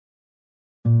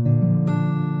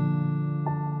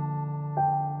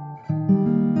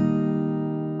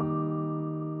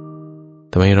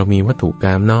ทำไมเรามีวัตถุก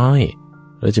ามน้อย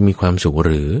เราจะมีความสุขห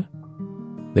รือ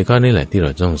ในข้อนี้แหละที่เร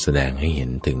าต้องแสดงให้เห็น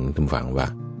ถึงทุกฝั่งว่า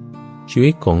ชีวิ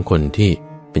ตของคนที่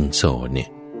เป็นโสดเนี่ย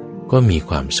ก็มี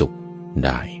ความสุขไ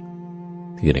ด้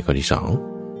คือในข้อที่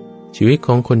2ชีวิตข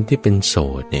องคนที่เป็นโส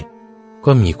ดเนี่ย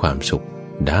ก็มีความสุข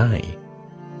ได้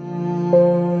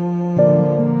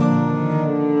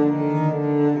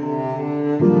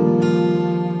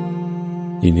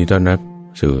ยินดีต้อนรับ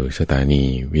สู่สถานี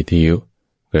วิทยุ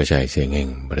กระจายเสียงแห่ง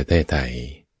ประเทศไทย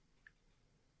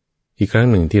อีกครั้ง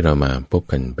หนึ่งที่เรามาพบ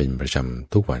กันเป็นประจ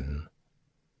ำทุกวัน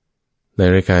ใน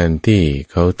รายการที่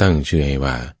เขาตั้งชื่อให้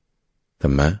ว่าธร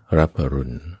รมรับอรุ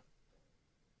ณ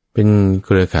เป็นเค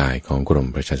รือข่ายของกรม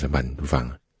ประชาสัมพันธ์ผู้ฟัง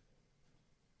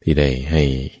ที่ได้ให้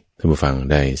ท่านผู้ฟัง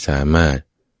ได้สามารถ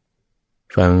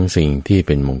ฟังสิ่งที่เ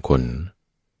ป็นมงคล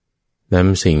น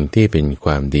ำสิ่งที่เป็นค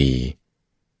วามดี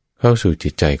เข้าสู่จิ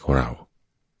ตใจของเรา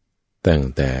ตั้ง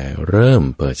แต่เริ่ม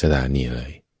เปิดสถานีเล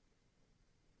ย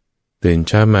ตื่นเ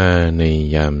ช้ามาใน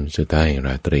ยามสุดท้ายร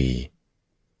าตรี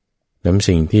นำ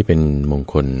สิ่งที่เป็นมง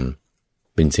คล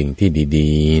เป็นสิ่งที่ดี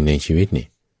ๆในชีวิตนี่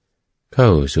เข้า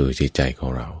สู่จิตใจขอ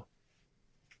งเรา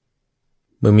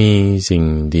เมื่อมีสิ่ง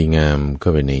ดีงามเข้า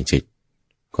ไปในจิต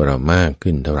ของเรามาก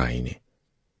ขึ้นเท่าไหร่เนี่ย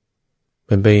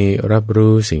มันไปรับ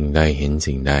รู้สิ่งใดเห็น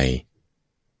สิ่งใด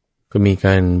ก็มีก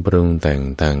ารปรุงแต่ง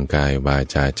ทางกายวา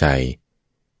จาใจ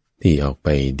ที่ออกไป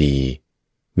ดี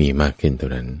มีมากขึ้นเท่า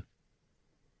นั้น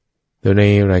โดยใน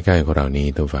รายการของเรานี้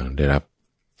ทุกฝั่งได้รับ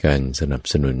การสนับ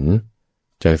สนุน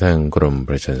จากทางกรมป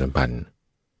ระชาสัมพันธ์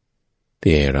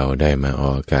ที่เราได้มาอ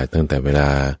อกอากาศตั้งแต่เวลา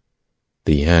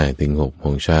 5:00 ถึง 6:00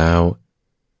 น.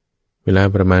เวลา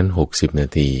ประมาณ60นา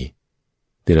ที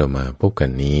ที่เรามาพบกั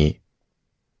นนี้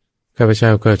ข้าพเจ้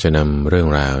าก็จะนำเรื่อง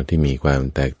ราวที่มีความ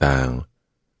แตกต่าง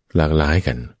หลากหลาย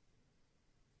กัน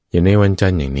อย่างในวันจั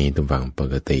นทร์อย่างนี้ตามฝั่งป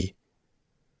กติ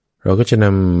เราก็จะน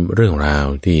ำเรื่องราว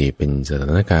ที่เป็นสถา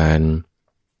นการณ์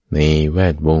ในแว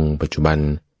ดวงปัจจุบัน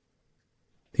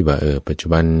ที่ว่าปัจจุ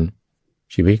บัน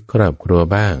ชีวิตครอบครัว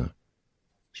บ้าง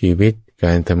ชีวิตก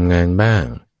ารทำงานบ้าง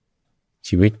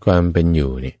ชีวิตความเป็นอ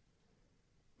ยู่เนี่ย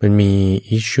มันมี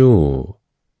อิชชู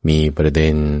มีประเด็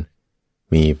น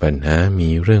มีปัญหามี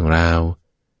เรื่องราว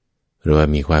หรือว่า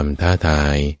มีความท้าทา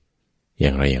ยอย่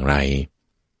างไร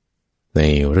ใน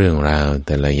เรื่องราวแ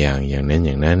ต่ละอย่างอย่าง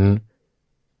นั้น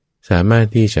สามารถ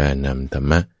ที่จะนำธรร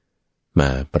มะมา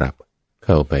ปรับเ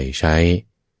ข้าไปใช้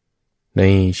ใน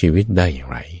ชีวิตได้อย่าง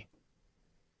ไร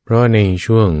เพราะใน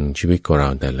ช่วงชีวิตของเรา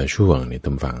แต่ละช่วงในต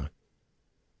ำฝัง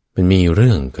มันมีเ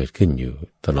รื่องเกิดขึ้นอยู่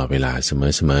ตลอดเวลาเ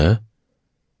สมอ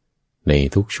ใน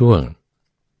ทุกช่วง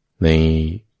ใน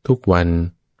ทุกวัน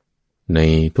ใน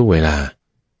ทุกเวลา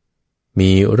มี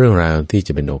เรื่องราวที่จ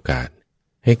ะเป็นโอกาส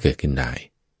ให้เกิดขึ้นได้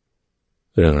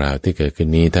เรื่องราวที่เกิดขึ้น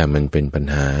นี้ถ้ามันเป็นปัญ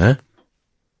หา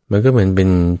มันก็เหมือนเป็น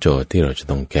โจทย์ที่เราจะ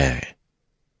ต้องแก้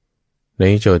ใน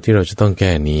โจทย์ที่เราจะต้องแ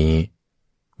ก้นี้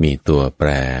มีตัวแปร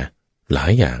หลา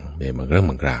ยอย่างในบางเรื่อง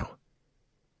บางคราว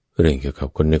เรื่องเกี่ยวกับ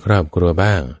คนในครอบครัว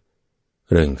บ้าง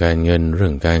เรื่องการเงินเรื่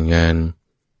องการงาน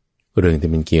เรื่องที่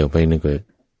มันเกี่ยวไปนึกว่า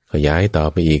ขยายต่อ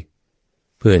ไปอีก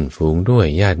เพื่อนฝูงด้วย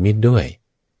ญาติมิตรด้วย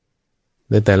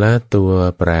แต่ละตัว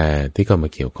แปรที่เข้ามา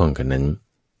เกี่ยวข้องกันนั้น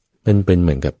มันเป็นเห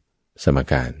มือนกับสม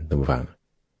การตามฟัง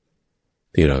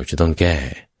ที่เราจะต้องแก้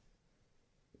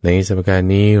ในสมการ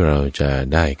นี้เราจะ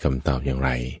ได้คำตอบอย่างไร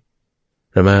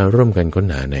เรามาร่วมกันค้น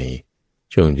หาใน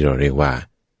ช่วงที่เราเรียกว่า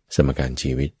สมการ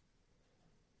ชีวิต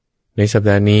ในสัป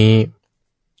ดาห์นี้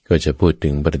ก็จะพูดถึ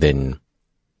งประเด็น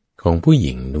ของผู้ห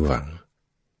ญิงทุกฝั่ง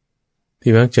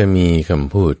ที่มักจะมีค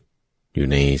ำพูดอยู่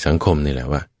ในสังคมนี่แหละ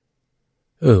ว่า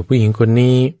ผู้หญิงคน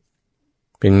นี้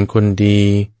เป็นคนดี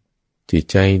จิต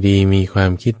ใจดีมีควา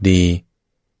มคิดดี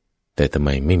แต่ทำไม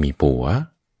ไม่มีผัว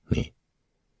นี่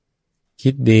คิ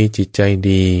ดดีจิตใจ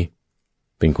ดี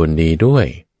เป็นคนดีด้วย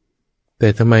แต่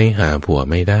ทำไมหาผัว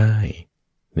ไม่ได้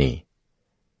นี่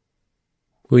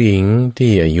ผู้หญิง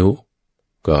ที่อายุ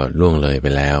ก็ล่วงเลยไป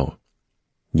แล้ว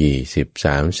20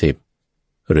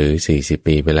 30หรือ40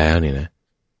ปีไปแล้วเนี่ยนะ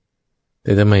แ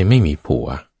ต่ทำไมไม่มีผัว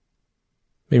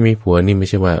ไม่มีผัวนี่ไม่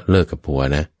ใช่ว่าเลิกกับผัว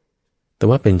นะแต่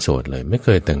ว่าเป็นโสดเลยไม่เค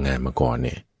ยแต่งงานมาก่อนเ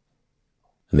นี่ย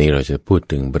อันนี้เราจะพูด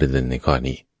ถึงประเด็นในข้อ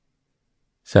นี้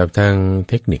ศัพท์ทาง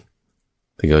เทคนิค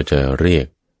ที่เราจะเรียก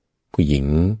ผู้หญิง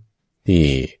ที่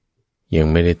ยัง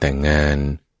ไม่ได้แต่งงาน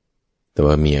แต่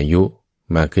ว่ามีอายุ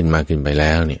มากขึ้นไปแ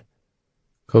ล้วเนี่ย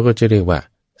เขาก็จะเรียกว่า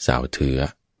สาวเถือ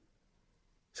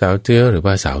หรือ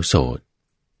ว่าสาวโสด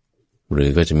หรือ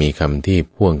ก็จะมีคำที่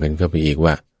พ่วงกันเข้าไปอีก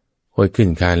ว่าโอ้ยขึ้น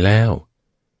คานแล้ว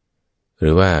ห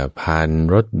รือว่าผ่าน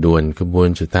รถด่วนขบวน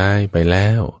สุดท้ายไปแล้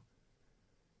ว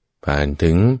ผ่าน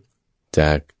ถึงจ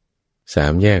าก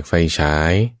3แยกไฟฉา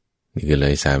ยนี่ก็เล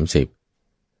ย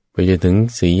30 ไปจนถึง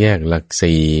4 แยกหลัก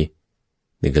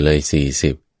4นี่ก็เลย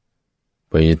40ไ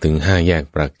ปจนถึง5 แยก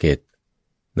ปรากเกร็ด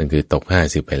นั่นคือตก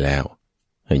50ไปแล้ว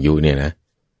อายุเนี่ยนะ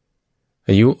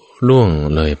อายุล่วง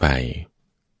เลยไป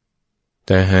แ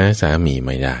ต่หาสามีไ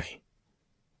ม่ได้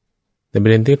แต่ประ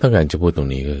เด็นที่ต้องการจะพูดตรง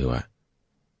นี้ก็คือว่า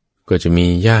ก็จะมี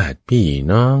ญาติพี่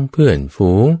น้องเพื่อน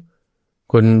ฝูง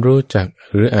คนรู้จัก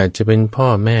หรืออาจจะเป็นพ่อ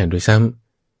แม่ด้วยซ้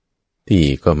ำที่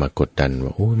ก็มากดดันว่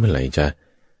าโอ้เมื่อไหร่จะ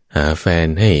หาแฟน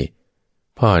ให้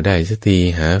พ่อได้สักที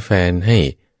หาแฟนให้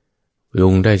ลุ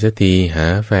งได้สักทีหา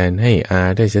แฟนให้อา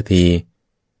ได้สักที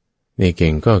นี่เก่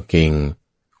งก็เก่ง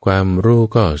ความรู้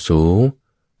ก็สูง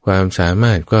ความสาม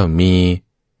ารถก็มี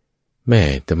แม่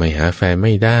ทำไมหาแฟนไ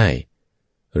ม่ได้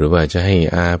หรือว่าจะให้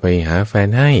อาไปหาแฟน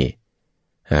ให้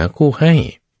หาคู่ให้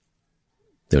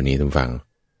เดี๋ยวนี้ทุกฝั่ง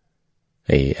ไ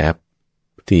อ้แอป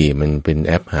ที่มันเป็นแ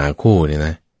อปหาคู่เนี่ยน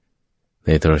ะใน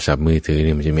โทรศัพท์มือถือ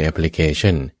นี่มันจะมีแอปพลิเค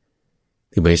ชัน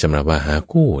ที่ไว้สำหรับว่าหา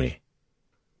คู่นี่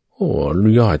โอ้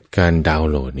ยอดการดาวน์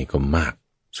โหลดนี่ก็มาก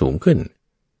สูงขึ้น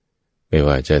ไม่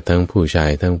ว่าจะทั้งผู้ชาย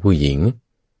ทั้งผู้หญิง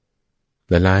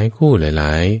หลายๆคู่หล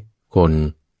ายๆคน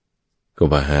ก็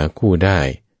ว่าหาคู่ได้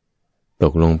ต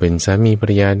กลงเป็นสามีภร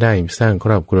รยาได้สร้างค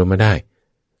รอบครัวมาได้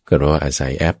ก็เพราะอาศั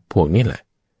ยแอปพวกนี้แหละ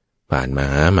ผ่านมา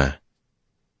หามา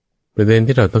ประเด็น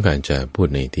ที่เราต้องการจะพูด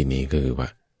ในที่นี้ก็คือว่า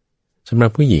สำหรั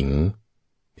บผู้หญิง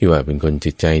ที่ว่าเป็นคน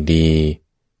จิตใจดี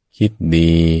คิด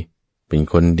ดีเป็น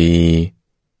คนดี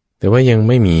แต่ว่ายังไ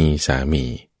ม่มีสามี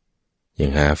ยั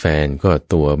งหาแฟนก็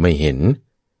ตัวไม่เห็น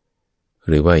ห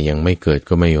รือว่ายังไม่เกิด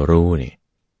ก็ไม่รู้นี่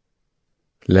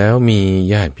แล้วมี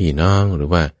ญาติพี่น้องหรือ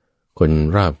ว่าคน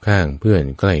รอบข้างเพื่อน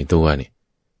ใกล้ตัวเนี่ย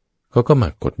เขาก็มา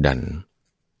กดดัน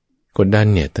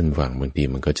เนี่ยท่านฟังบางที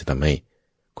มันก็จะทำให้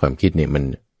ความคิดเนี่ยมัน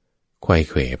ไขว้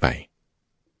เขวไป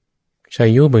ชา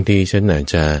ยุบางทีฉันอาจ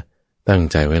จะตั้ง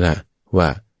ใจไว้ละว่า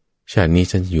ชาตินี้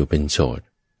ฉันจะอยู่เป็นโสด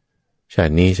ชา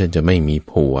ตินี้ฉันจะไม่มี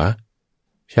ผัว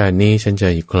ชาตินี้ฉันจะ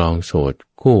ครองโสด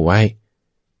คู่ไว้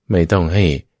ไม่ต้องให้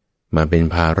มาเป็น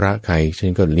ภาระใครฉั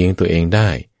นก็เลี้ยงตัวเองได้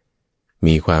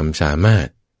มีความสามารถ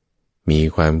มี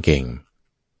ความเก่ง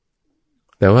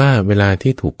แต่ว่าเวลา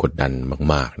ที่ถูกกดดัน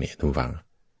มากๆเนี่ยท่านฟัง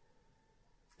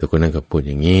เดี๋ยวคนนั้นก็พูดอ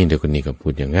ย่างนี้เดี๋ยวคนนี้ก็พู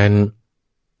ดอย่างนั้น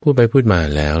พูดไปพูดมา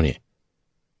แล้วเนี่ย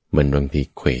มันบางที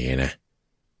เขวนะ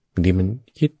บางทีมัน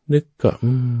คิดนึกก็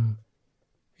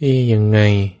ยังไง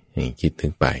คิดถึ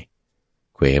งไป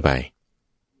เขวไป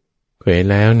เขว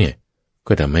แล้วเนี่ย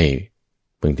ก็ทำให้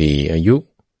บางทีอายุ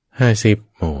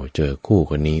50โอ้เจอคู่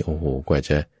คนนี้โอ้โหกว่า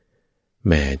จะแห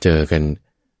มเจอกัน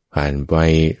ผ่านไป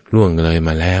ล่วงเลยม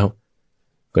าแล้ว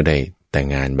ก็ได้แต่ง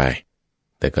งานไป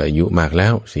แต่ก็อายุมากแล้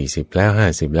ว40แล้ว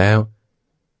50แล้ว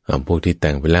พวกที่แ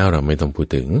ต่งไปแล้วเราไม่ต้องพูด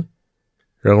ถึง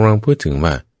เรากำลังพูดถึง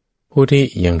ว่าผู้ที่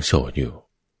ยังโสดอยู่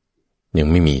ยัง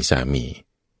ไม่มีสามี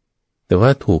แต่ว่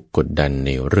าถูกกดดันใน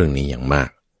เรื่องนี้อย่างมาก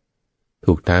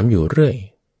ถูกถามอยู่เรื่อย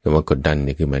แต่ว่ากดดัน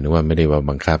นี่คือหมายถึงว่าไม่ได้ว่า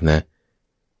บังคับนะ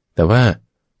แต่ว่า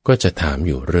ก็จะถามอ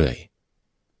ยู่เรื่อย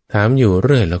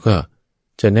แล้วก็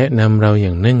จะแนะนำเราอย่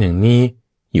างนั้นอย่างนี้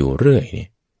อยู่เรื่อยเนี่ย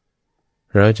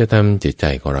เราจะทำจิตใจ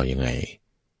ของเรายังไง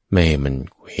ไม่ให้มัน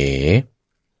เขว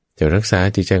จะรักษา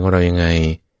จิตใจของเรายังไง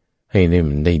ให้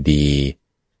มันได้ดี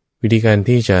วิธีการ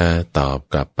ที่จะตอบ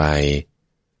กลับไป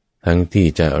ทั้งที่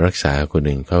จะรักษาคน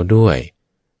อื่นเขาด้วย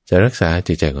จะรักษา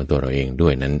จิตใจของตัวเราเองด้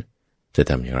วยนั้นจะ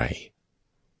ทำอย่างไร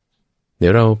เดี๋ย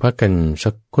วเราพักกัน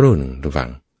สักครู่หนึ่งดู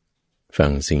ฟั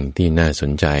งสิ่งที่น่าส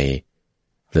นใจ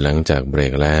หลังจากเบร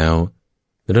กแล้ว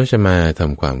เราจะมาท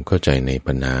ำความเข้าใจใน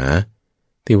ปัญหา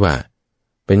ที่ว่า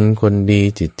เป็นคนดี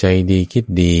จิตใจดีคิด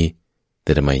ดีแ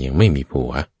ต่ทำไมยังไม่มีผั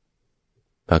ว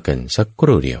พักกันสักค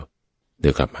รู่เดียวเดี๋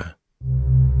ยวกลับมา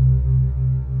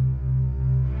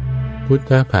พุท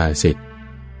ธภาษิต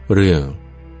เรื่อง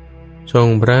ทรง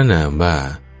พระนามว่า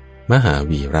มหา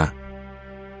วีระ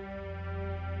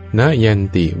นะยัน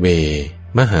ติเว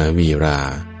มหาวีรา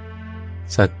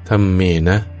สัทธัมเมน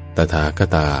ะตถาค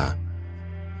ตา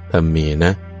ธัมเมน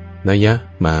ะนยะ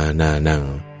มานานัง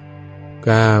ก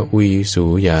าอุยสู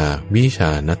ยาวิช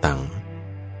านตัง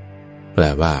แปล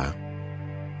ว่า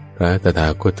พระตถา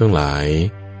คตทั้งหลาย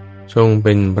ทรงเ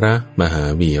ป็นพระมหา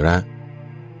วีระ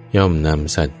ย่อมน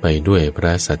ำสัตว์ไปด้วยพร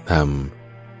ะสัทธรรม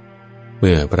เ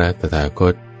มื่อพระตถาค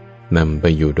ตนำไป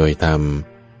อยู่โดยธรรม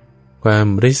ความ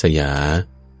ริษยา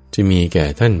จะมีแก่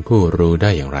ท่านผู้รู้ได้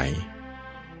อย่างไร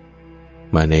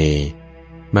มาใน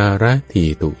มาระที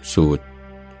ตุสูตร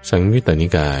สังยุตตนิ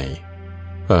กาย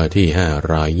ข้อที่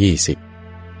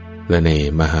520และใน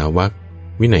มหาวรรค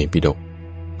วินัยปิฎก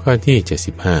ข้อที่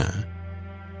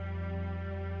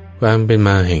75ความเป็นม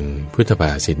าแห่งพุทธภ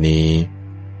าษิตนี้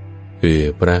คือ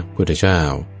พระพุทธเจ้า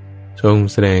ทรง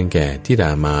แสดงแก่ธิด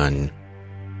ามาร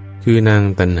คือนาง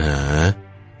ตัณหา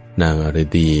นางอร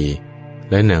ดี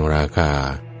และนางราคา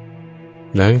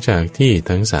หลังจากที่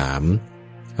ทั้งสาม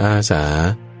อาสา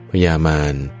พญามา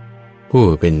รผู้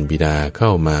เป็นบิดาเข้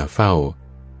ามาเฝ้า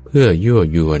เพื่อยั่ว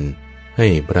ยวนให้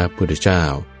พระพุทธเจ้า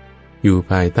อยู่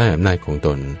ภายใต้อำนาจของต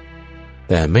นแ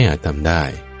ต่ไม่อาจทำได้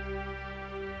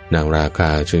นางราคา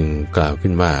จึงกล่าว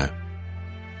ขึ้นว่า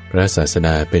พระศาสด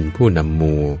าเป็นผู้นำห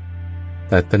มู่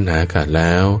ตัดตัณหาขาดแ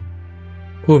ล้ว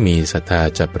ผู้มีศรัทธา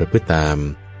จะประพฤติตาม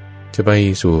จะไป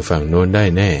สู่ฝั่งโน้นได้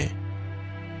แน่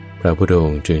พระพุทธอ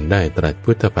งค์จึงได้ตรัส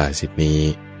พุทธภาษิตนี้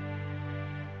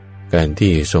การ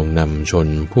ที่ทรงนำชน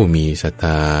ผู้มีศรัทธ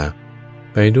า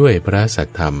ไปด้วยพระสัท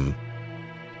ธรรม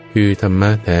คือธรรม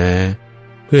ะแท้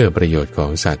เพื่อประโยชน์ขอ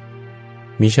งสัตว์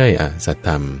มิใช่อสัตธ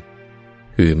รรม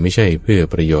คือไม่ใช่เพื่อ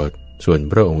ประโยชน์ส่วน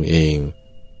พระองค์เอง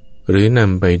หรือน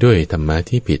ำไปด้วยธรรมะ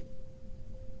ที่ผิด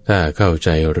ถ้าเข้าใจ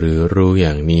หรือรู้อ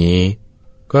ย่างนี้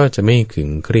ก็จะไม่ขึง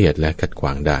เครียดและขัดขว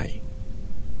างได้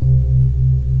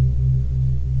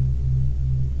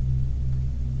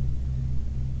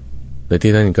และ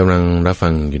ที่ท่านกำลังรับฟั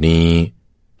งอยู่นี้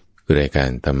คือรายการ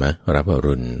ธรรมรับอ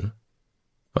รุณ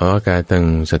ออกอากาศทาง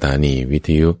สถานีวิท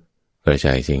ยุกระจ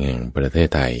ายเสียงแห่งประเทศ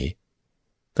ไทย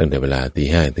ตั้งแต่เวลา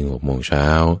 5:00 ถึง 6:00 น.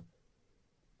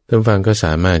ท่านฟังก็ส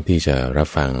ามารถที่จะรับ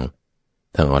ฟัง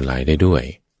ทางออนไลน์ได้ด้วย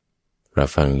รับ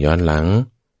ฟังย้อนหลัง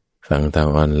ฟังทาง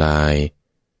ออนไลน์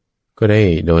ก็ได้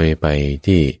โดยไป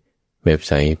ที่เว็บไ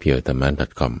ซต์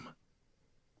piothama.com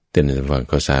ท่านฟัง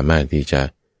ก็สามารถที่จะ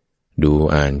ดู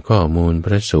อ่านข้อมูลพ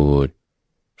ระสูตร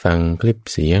ฟังคลิป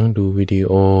เสียงดูวิดีโ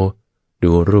อ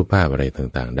ดูรูปภาพอะไร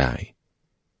ต่างๆได้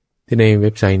ที่ในเว็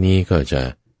บไซต์นี้ก็จะ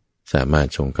สามารถ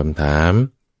ส่งคำถาม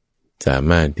สา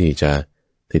มารถที่จะ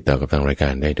ติดต่อกับทางรายกา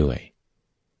รได้ด้วย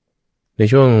ใน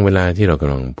ช่วงเวลาที่เราก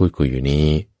ำลังพูดคุยอยู่นี้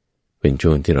เป็นช่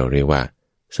วงที่เราเรียกว่า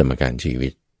สมการชีวิ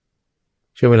ต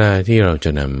ช่วงเวลาที่เราจ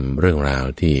ะนำเรื่องราว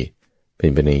ที่เป็น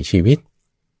ไปในชีวิต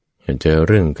เจอเ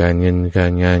รื่องการเงินกา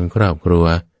รงานครอบครัว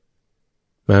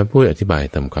มาพูดอธิบาย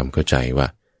ทำความเข้าใจว่า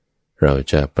เรา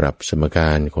จะปรับสมก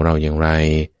ารของเราอย่างไร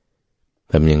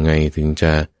ทำยังไงถึงจ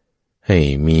ะให้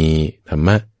มีธรรม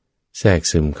ะแทรก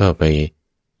ซึมเข้าไป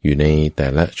อยู่ในแต่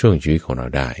ละช่วงชีวิตของเรา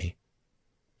ได้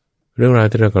เรื่องราว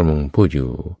ที่เรากำลังพูดอ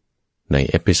ยู่ใน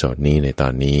เอพิโซดนี้ในตอ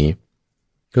นนี้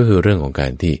ก็คือเรื่องของกา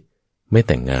รที่ไม่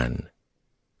แต่งงาน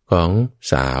ของ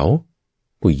สาว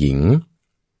ผู้หญิง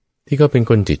ที่ก็เป็น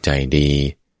คนจิตใจดี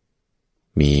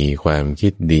มีความคิ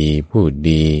ดดีพูด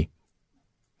ดี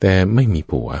แต่ไม่มี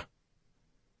ผัว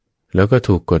แล้วก็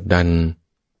ถูกกดดัน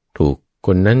ถูกค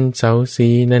นนั้นเซาซี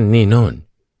นั่นนี่โน่น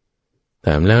ถ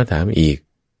ามแล้วถามอีก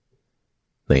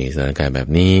ในสถานการณ์แบบ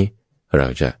นี้เรา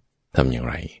จะทำอย่าง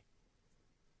ไร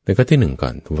แต่ก็ที่หนึ่งก่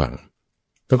อนทุกฝั่ง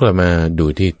ต้องกลับมาดู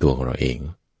ที่ตัวของเราเอง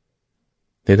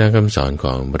ในทางคำสอนข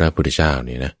องพระพุทธเจ้าเ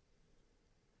นี่ยนะ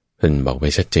ท่านบอกไว้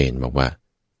ชัดเจนบอกว่า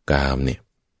กามเนี่ย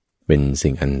เป็น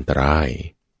สิ่งอันตราย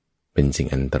เป็นสิ่ง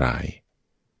อันตราย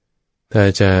ถ้า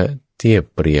จะเทียบ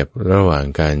เปรียบระหว่าง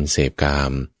การเสพกา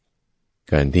ม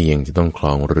การที่ยังจะต้องคล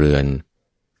องเรือน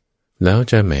แล้ว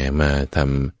จะแหมมาท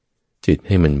ำจิตใ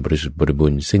ห้มันบริสุทธิ์บริบู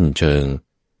รณ์สิ้นเชิง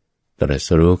ตรัส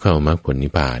รู้เข้ามรรคผลนิ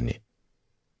พพานเนี่ย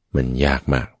มันยาก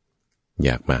มากย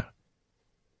ากมาก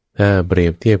ถ้าเปรีย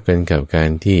บเทียบกันกับการ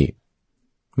ที่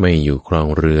ไม่อยู่ครอง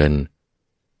เรือน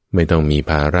ไม่ต้องมี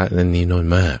ภาระนั่นนี่โน่น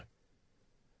มาก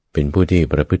เป็นผู้ที่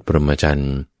ประพฤติพรหมจรร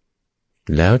ย์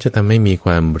แล้วจะทำให้มีค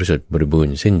วามบริสุทธิ์บริบูร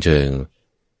ณ์สิ้นเชิง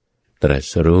ตรั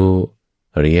สรู้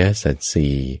อริยสัจ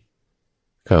สี่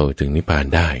เข้าถึงนิพพาน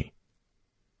ได้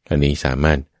อันนี้สาม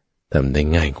ารถทำได้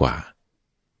ง่ายกว่า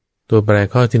ตัวแปร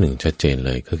ข้อที่หนึ่งชัดเจนเ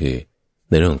ลยก็คือ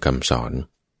ในเรื่องของคำสอน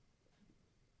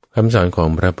ของ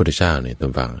พระพุทธเจ้าเนี่ยตั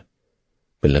วฟัง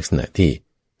เป็นลักษณะที่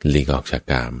หลีกออกจาก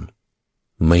กาม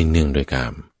ไม่เนื่องด้วยกา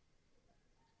ม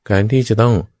การที่จะต้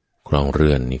องครองเรื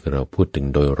อนนี่เราพูดถึง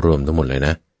โดยรวมทั้งหมดเลยน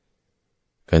ะ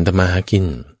การทำมาหากิน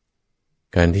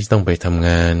การที่จะต้องไปทำง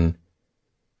าน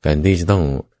การที่จะต้อง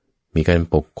มีการ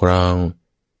ปกครอง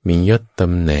มียศต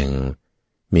ำแหน่ง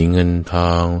มีเงินท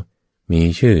องมี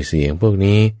ชื่อเสียงพวก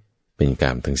นี้เป็นก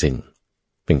ามทั้งสิ้น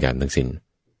เป็นกามทั้งสิ้น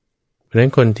เพราะฉะนั้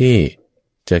นคนที่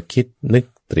จะคิดนึก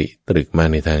ตรึกมา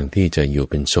ในทางที่จะอยู่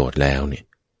เป็นโสดแล้วเนี่ย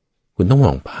คุณต้องม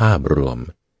องภาพรวม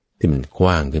ที่มันก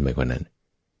ว้างขึ้นไปกว่านั้น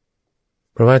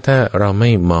เพราะว่าถ้าเราไม่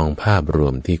มองภาพรว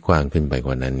มที่กว้างขึ้นไปก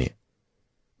ว่านั้นเนี่ย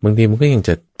บางทีมันก็ยังจ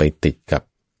ะไปติดกับ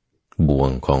บ่ว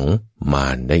งของมา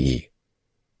รได้อีก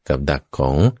กับดักขอ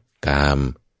งกาม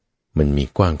มันมี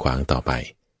กว้างขวางต่อไป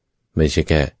ไม่ใช่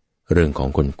แค่เรื่องของ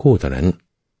คนคู่เท่านั้น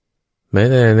แม้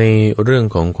แต่ในเรื่อง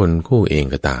ของคนคู่เอง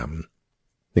ก็ตาม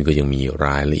นี่ก็ยังมีร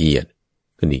ายละเอียด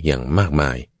กันอีกอย่างมากม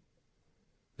าย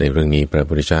ในเรื่องนี้พระ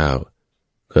พุทธเจ้า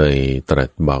เคยตรัส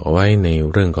บอกเอาไว้ใน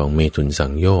เรื่องของเมถุนสั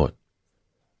งโยชน์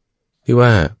ที่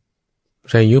ว่า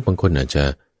ชายอายุบางคนอาจจะ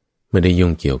ไม่ได้ยุ่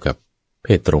งเกี่ยวกับเพ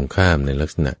ศตรงข้ามในลัก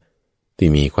ษณะที่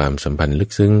มีความสัมพันธ์ลึ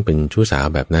กซึ้งเป็นชู้สาว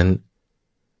แบบนั้น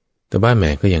แต่บ้านแม่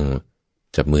ก็ยัง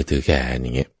จับมือถือแขนอย่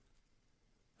างเงี้ย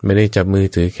ไม่ได้จับมือ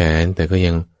ถือแขนแต่ก็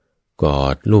ยังกอ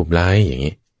ดรูปไล้อย่างเ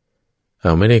งี้ย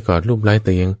ไม่ได้กอดรูปไล้แ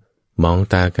ต่ยังมอง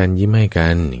ตากันยิ้มให้กั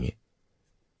นอย่างเงี้ย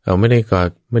ไม่ได้กอด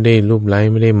ไม่ได้รูปไล้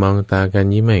ไม่ได้มองตากัน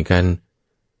ยิ้มให้กัน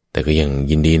แต่ก็ยัง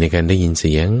ยินดีในการได้ยินเ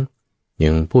สียง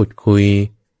ยังพูดคุย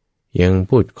ยัง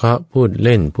พูดเคาะพูดเ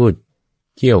ล่นพูด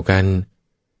เกี่ยวกัน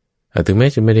ถึงแม้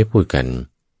จะไม่ได้พูดกัน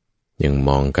ยังม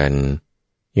องกัน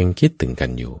ยังคิดถึงกั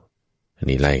นอยู่อัน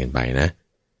นี้ไล่กันไปนะ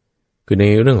คือใน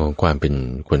เรื่องของความเป็น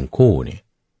คนคู่เนี่ย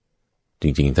จ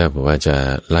ริงๆถ้าบอกว่าจะ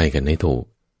ไล่กันให้ถูก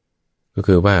ก็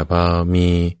คือว่าพอมี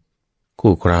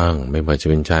คู่ครองไม่ว่าจะ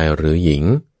เป็นชายหรือหญิง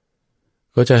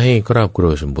ก็จะให้ครอบครั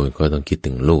วสมบูรณ์ก็ต้องคิด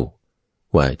ถึงลูก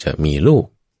ว่าจะมีลูก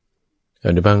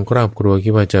ในบางครอบครัวคิ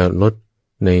ดว่าจะลด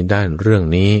ในด้านเรื่อง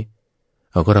นี้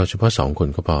ก็เราเฉพาะ2 คน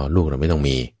ก็พอลูกเราไม่ต้อง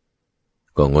มี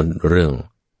ก็งดเรื่อง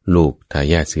ลูกทา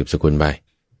ยาทสืบสกุลไป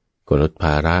ก็ลดภ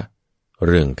าระเ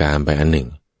รื่องการไปอันหนึ่ง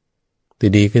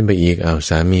ที่ดีขึ้นไปอีกเอาส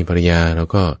ามีภรรยาเรา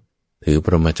ก็ถือพ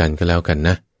รหมจรรย์ก็แล้วกันน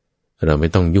ะเราไม่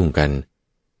ต้องยุ่งกัน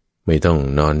ไม่ต้อง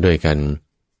นอนด้วยกัน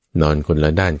นอนคนล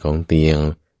ะด้านของเตียง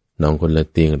นอนคนละ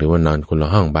เตียงหรือว่านอนคนละ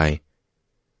ห้องไป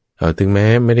ถึงแม้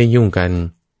ไม่ได้ยุ่งกัน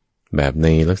แบบใน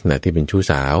ลักษณะที่เป็นชู้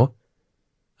สาว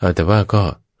แต่ว่าก็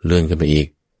เลื่อนกันไปอีก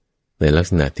ในลัก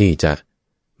ษณะที่จะ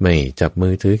ไม่จับมื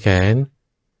อถือแขน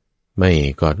ไม่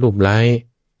กอดรูปไล้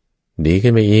ดีขึ้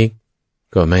นไปอีก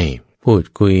ก็ไม่พูด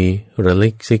คุยระลิ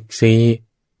กซิกซี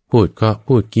พูดเคาะ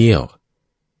พูดเกี้ยว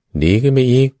ดีขึ้นไป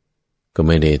อีกก็ไ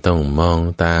ม่ได้ต้องมอง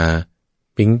ตา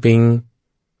ปิ๊งปิ๊ง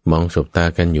มองสบตา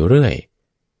กันอยู่เรื่อย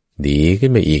ดีขึ้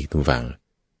นไปอีกทุกฝั่ง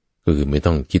ก็คือไม่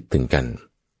ต้องคิดถึงกัน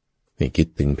ไม่คิด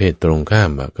ถึงเพศตรงข้าม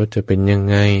ว่าเขาจะเป็นยัง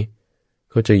ไง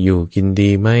เขาจะอยู่กินดี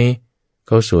ไหมเ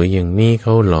ขาสวยอย่างนี้เข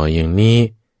าหล่ออย่างนี้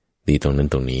ดีตรงนั้น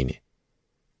ตรงนี้เนี่ย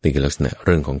นี่คือลักษณะเ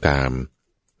รื่องของกาม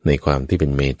ในความที่เป็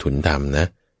นเมถุนธรรมนะ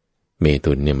เม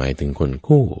ถุนเนี่ยหมายถึงคน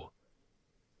คู่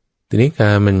ทีนี้ก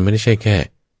ามมันไม่ได้ใช่แค่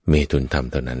เมถุนธรรม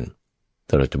เท่านั้นแ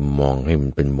ต่เราจะมองให้มั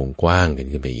นเป็นวงกว้างกัน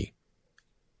ขึ้นไปอีก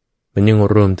มันยัง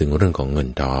รวมถึงเรื่องของเงิน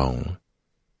ทอง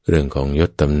เรื่องของย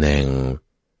ศตำแหน่ง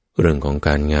เรื่องของก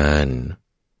ารงาน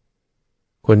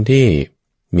คนที่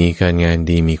มีการงาน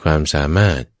ดีมีความสาม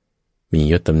ารถมี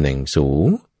ยศตำแหน่งสูง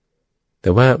แต่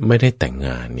ว่าไม่ได้แต่งง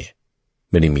านเนี่ย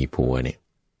ไม่ได้มีผัวเนี่ย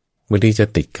บางทีจะ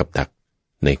ติดกับดัก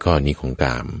ในข้อนี้ของก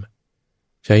าม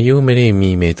ชายอายุไม่ได้มี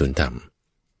เมตุนธรรม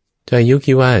ชายอายุ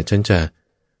คิดว่าฉันจะ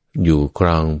อยู่คร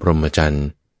องพรหมจรรย์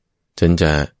ฉันจ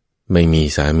ะไม่มี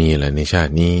สามีแล้วในชา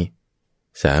ตินี้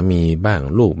สามีบ้าง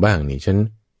ลูกบ้างนี่ฉัน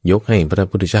ยกให้พระ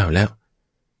พุทธเจ้าแล้ว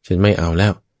ฉันไม่เอาแล้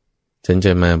วฉันจ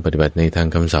ะมาปฏิบัติในทาง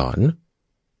คำสอน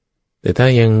แต่ถ้า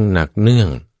ยังหนักเนื่อง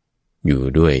อยู่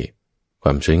ด้วยคว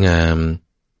ามสวยงาม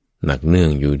หนักเนื่อง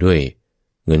อยู่ด้วย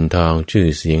เงินทองชื่อ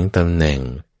เสียงตำแหน่ง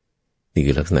นี่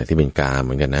คือลักษณะที่เป็นกามเห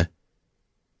มือนกันนะ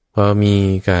พอมี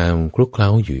การคลุกเคล้า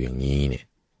อยู่อย่างนี้เนี่ย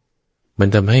มัน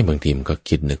ทำให้บางทีมันก็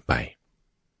คิดนึกไป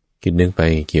เ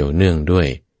กี่ยวเนื่องด้วย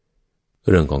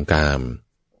เรื่องของกาม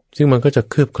ซึ่งมันก็จะ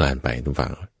คืบคลานไปทุกฝั่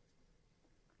ง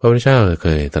พระพุทธเจ้าเค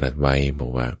ยตรัสไว้บอ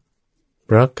กว่าเพ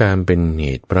ราะการเป็นเห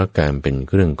ตุเพราะการเป็น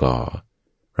เครื่องก่อ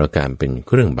เพราะการเป็นเ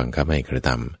ครื่องบังคับให้กระท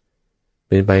ำเ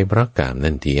ป็นไปเพราะกาม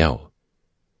นั่นเดียว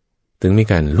ถึงมี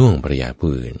การล่วงภรรยาผู้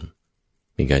อื่น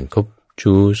มีการคบ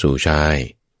ชู้สู่ชาย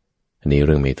อันนี้เ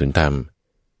รื่องเมตุนธรรม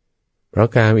เพราะ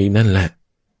กามอีกนั่นแหละ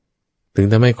ถึง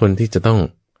ทำให้คนที่จะต้อง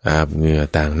อาบเหงื่อ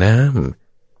ต่างน้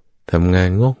ำทำงาน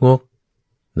งก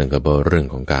นั่นก็เป็นเรื่อง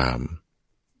ของกาม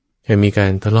ให้มีกา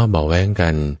รทะเลาะเบาะแว้งกั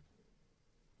น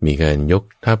มีการยก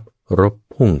ทัพรบ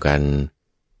พุ่งกัน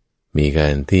มีกา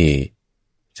รที่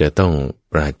จะต้อง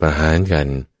ประหารกัน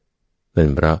นั่น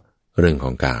เพราะเรื่องข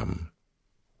องกาม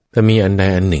ถ้ามีอันใด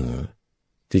อันหนึ่ง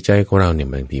จิตใจของเราเนี่ย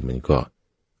บางทีมันก็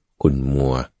ขุ่นมั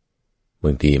วบ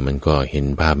างทีมันก็เห็น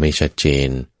ภาพไม่ชัดเจน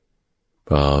พ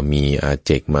อมีอาเ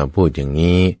จกมาพูดอย่าง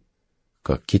นี้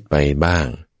ก็คิดไปบ้าง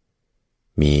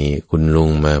มีคุณลุง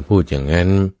มาพูดอย่างนั้น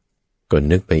ก็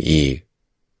นึกไปอีก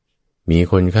มี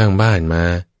คนข้างบ้านมา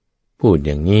พูดอ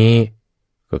ย่างนี้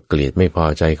ก็เกลียดไม่พอ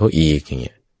ใจเขาอีกอย่างเ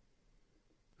งี้ย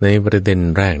ในประเด็น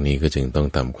แรกนี้ก็จึงต้อง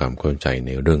ทำความเข้าใจใน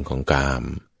เรื่องของกาม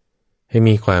ให้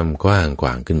มีความกว้างขว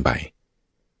างขึ้นไป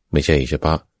ไม่ใช่เฉพ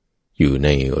าะอยู่ใน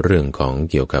เรื่องของ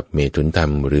เกี่ยวกับเมตุนธรร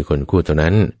มหรือคนคู่เท่า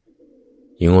นั้น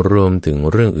ยังรวมถึง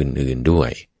เรื่องอื่นๆด้ว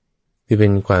ยที่เป็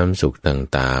นความสุขทาง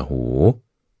ตาหู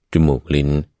จมูกลิ้น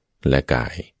และกา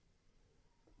ย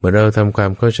เมื่อเราทำควา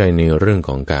มเข้าใจในเรื่องข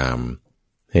องกาม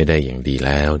ให้ได้อย่างดีแ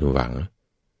ล้วดูหวัง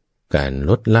การ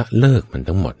ลดละเลิกมัน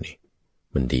ทั้งหมดนี่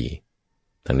มันดี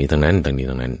ทางนี้ทางนั้นทางนี้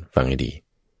ทางนั้นฟังให้ดี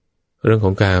เรื่องข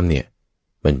องกามเนี่ย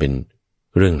มันเป็น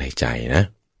เรื่องในใจนะ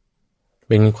เ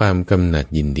ป็นความกำหนัด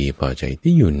ยินดีพอใจ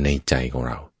ที่อยู่ในใจของ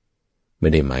เราไม่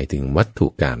ได้หมายถึงวัตถุ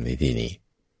กามในที่นี้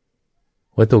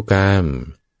วัตถุกาม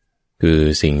คือ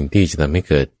สิ่งที่จะทำให้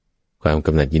เกิดความก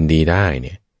ำหนัดยินดีได้เ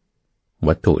นี่ย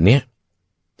วัตถุเนี้ย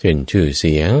เช่นชื่อเ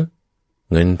สียง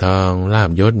เงินทองลา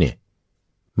ภยศเนี่ย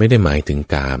ไม่ได้หมายถึง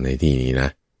กามในที่นี้นะ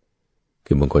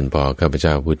คือบางคนพอข้าพเจ้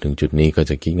าพูดถึงจุดนี้ก็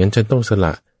จะคิดงั้นฉันต้องสล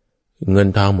ะเงิน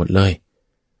ทองหมดเลย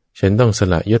ฉันต้องส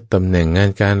ละยศตำแหน่งงาน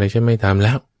การอะไรฉันไม่ทำแ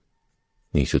ล้ว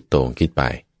นี่สุดโต่งคิดไป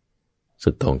สุ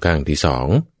ดโต่งก้างที่สอง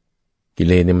กิเ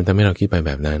ลสเนี่ยมันทำให้เราคิดไปแ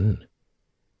บบนั้น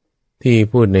ที่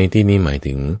พูดในที่นี้หมาย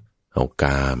ถึงเอาก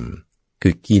ามคื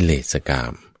อกิเลสกา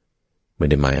มไม่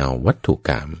ได้หมายเอาวัตถุ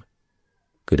กาม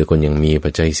คือถ้าคนยังมีปั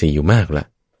จจัยสี่อยู่มากละ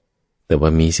แต่ว่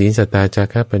ามีศีลสัตตาจา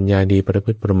ระปัญญาดีประพ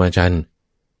ฤติปรหมจรรย์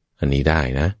อันนี้ได้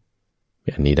นะ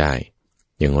อันนี้ได้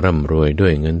ยังร่ำรวยด้ว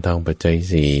ยเงินทองปัจจัย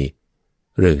สี่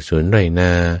เรื่องสวนไร่น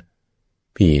า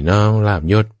พี่น้องลาภ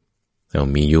ยศเรา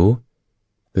มีอยู่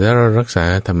แต่ถ้าเรารักษา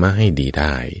ธรรมะให้ดีไ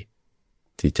ด้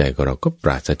จิตใจของเราก็ป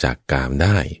ราศจากกามไ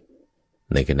ด้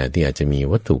ในขณะที่อาจจะมี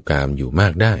วัตถุกามอยู่มา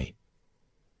กได้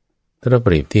ถ้าเราเป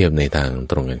รียบเทียบในทาง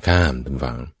ตรงกันข้ามท่าน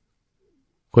ฟัง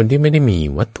คนที่ไม่ได้มี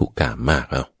วัตถุกามมาก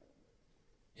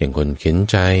อย่างคนเข็น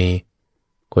ใจ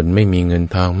คนไม่มีเงิน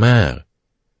ทองมาก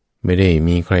ไม่ได้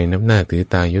มีใครนับหน้าถือ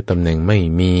ตายศตำแหน่งไม่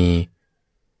มี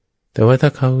แต่ว่าถ้า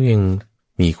เขายัง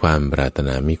มีความปรารถน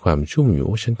ามีความชุ่มอยู่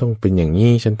ฉันต้องเป็นอย่าง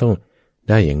นี้ฉันต้อง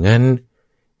ได้อย่างนั้น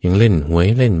ยังเล่นหวย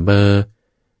เล่นเบอร์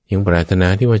ยังปรารถนา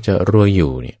ที่ว่าจะรวยอ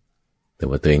ยู่เนี่ยแต่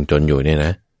ว่าตัวเองจนอยู่เนี่ยน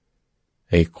ะ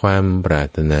ไอ้ความปรา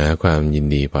รถนาความยิน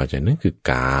ดีพอใจนั่นคือ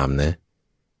กามนะ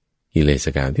กิเลส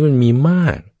กามที่มันมีมา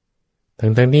กทั้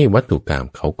งที่วัตถุกาม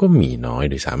เขาก็มีน้อย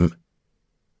ด้วยซ้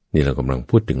ำนี่เรากำลัง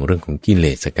พูดถึงเรื่องของกิเล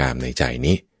สกามในใจ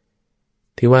นี้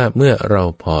ที่ว่าเมื่อเรา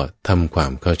พอทำควา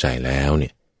มเข้าใจแล้วเนี่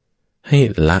ยให้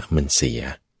ละมันเสีย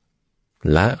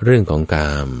ละเรื่องของก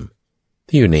าม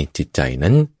ที่อยู่ในจิตใจ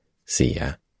นั้นเสีย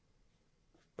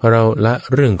พอเราละ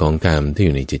เรื่องของกามที่อ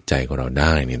ยู่ในจิตใจของเราไ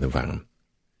ด้เนี่ยท่านฟัง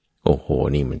โอ้โห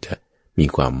นี่มันจะมี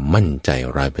ความมั่นใจ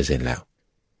 100% แล้ว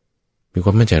มีคว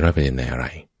ามมั่นใจ 100% ในอะไร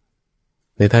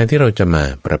ในทางที่เราจะมา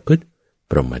ประพฤติ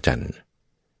พรหมจรรย์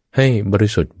ให้บริ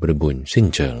สุทธิ์บริบูรณ์สิ้น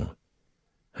เชิง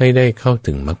ให้ได้เข้า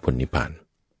ถึงมรรคผลนิพพาน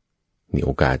มีโอ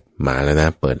กาสมาแล้วนะ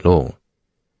เปิดโลก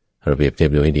เราเปรียบเทีย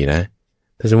บดูให้ดีนะ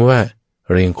ถ้าสมมติว่า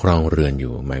เรายังครองเรือนอ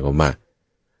ยู่หมายความว่า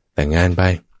แต่งงานไป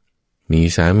มี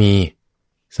สามี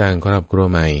สร้างครอบครัว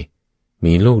ใหม่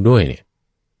มีลูกด้วยเนี่ย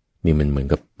นี่มันเหมือน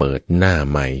กับเปิดหน้า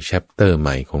ใหม่แชปเตอร์ให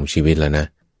ม่ของชีวิตแล้วนะ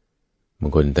บา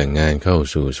งคนแต่งงานเข้า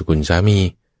สู่สกุลสามี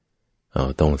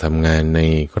ต้องทำงานใน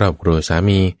ครอบครัวสา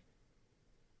มี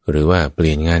หรือว่าเป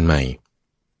ลี่ยนงานใหม่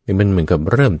นี่มันเหมือนกับ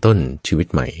เริ่มต้นชีวิต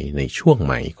ใหม่ในช่วงใ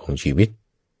หม่ของชีวิต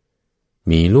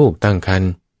มีลูกตั้งครร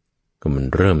ภ์ก็มัน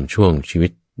เริ่มช่วงชีวิ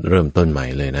ตเริ่มต้นใหม่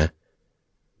เลยนะ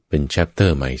เป็นแชปเตอ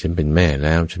ร์ใหม่ฉันเป็นแม่แ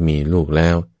ล้วฉันมีลูกแล้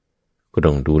วก็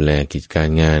ต้องดูแลกิจการ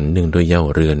งานเนื่องด้วยเย้า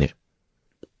เรือนเนี่ย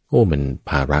โอ้มัน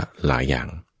ภาระหลายอย่าง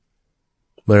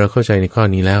เมื่อเราเข้าใจในข้อ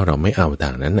นี้แล้วเราไม่เอาท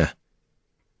างนั้น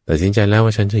ตัดสินใจแล้วว่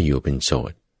าฉันจะอยู่เป็นโส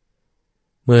ด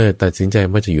เมื่อตัดสินใจ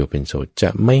ว่าจะอยู่เป็นโสดจะ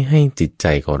ไม่ให้จิตใจ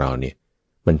ของเราเนี่ย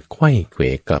มันไขว้เขว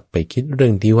กลับไปคิดเรื่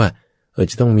องที่ว่า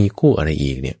จะต้องมีคู่อะไร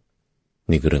อีกเนี่ย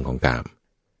นี่คือเรื่องของกาม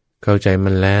เข้าใจมั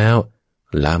นแล้ว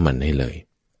ละมันให้เลย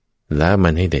ละมั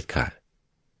นให้เด็ดขาด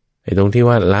ไอ้ตรงที่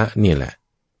ว่าละเนี่ยแหละ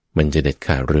มันจะเด็ดข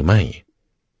าดหรือไม่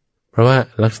เพราะว่า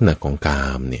ลักษณะของกา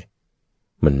มเนี่ย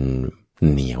มัน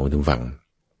เหนียวทุกฝั่ง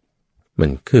มัน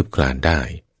คืบคลานได้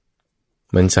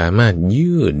มันสามารถ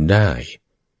ยืดได้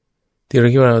ที่เรา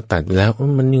คิดว่าเราตัดแล้ว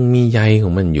มันยังมีใยขอ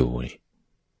งมันอยู่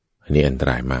อันนี้อันต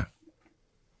รายมาก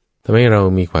ทำให้เรา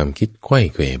มีความคิดไขว้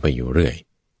เขวไปอยู่เรื่อย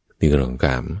นี่คือเรื่องของก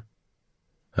าม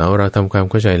เราทำความ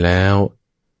เข้าใจแล้ว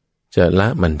จะละ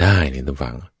มันได้เนี่ยทุก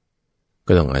ฝั่ง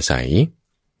ก็ต้องอาศัย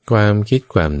ความคิด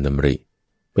ความดำริ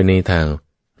ไปในทาง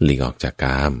หลีกออกจากก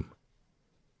าม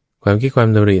ความคิดความ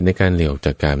ดำริในการหลีกออกจ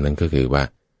ากกามนั้นก็คือว่า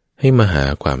ให้มาหา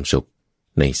ความสุข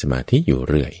ในสมาธิอยู่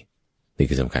เรื่อยนี่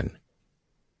คือสำคัญ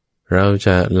เราจ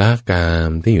ะละกาม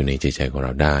ที่อยู่ในจิตใจของเร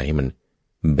าได้ให้มัน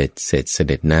เบ็ดเสร็จเส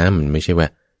ด็จน้ำมันไม่ใช่ว่า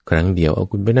ครั้งเดียวเอา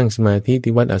คุณไปนั่งสมาธิ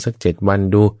ที่วัดเอาสัก7 วัน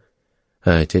ดู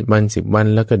7 วัน10 วัน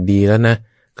แล้วก็ดีแล้วนะ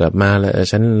กลับมาแล้ว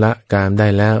ฉันละกามได้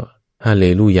แล้วฮาเล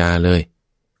ลูยาเลย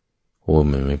โอ้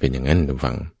มันไม่เป็นอย่างนั้นทุก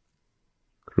ฝัง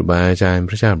ครูบาอาจารย์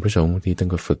พระเจ้าพระสงฆ์ที่ท่าน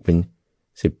ก็ฝึกเป็น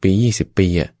10 ปี20 ปี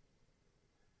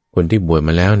คนที่บวชม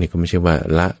าแล้วนี่ก็ไม่ใช่ว่า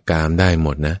ละกามได้หม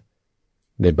ดนะ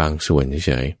ได้บางส่วนเ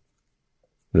ฉย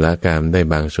ๆละกามได้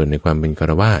บางส่วนในความเป็นฆ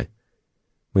ราวาส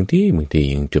บางที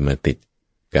ยังจะมาติด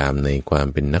กามในความ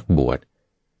เป็นนักบวช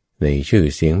ในชื่อ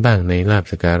เสียงบ้างในลาภ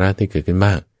สักการะที่เกิดขึ้น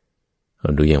บ้าง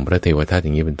ดูอย่างพระเทวทัตอย่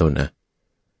างนี้เป็นต้นนะ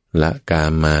ละกา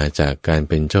มมาจากการ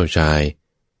เป็นเจ้าชาย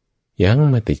ยัง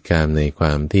มาติดกามในคว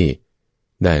ามที่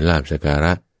ได้ลาภสักการ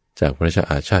ะจากพระเจ้า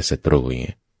อาชาติศัตรูอย่างเ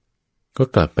งี้ยก็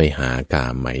กลับไปหากา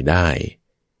มใหม่ได้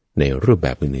ในรูปแบ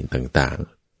บอื่นๆต่าง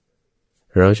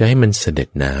ๆเราจะให้มันเสด็จ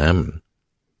น้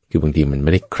ำคือบางทีมันไ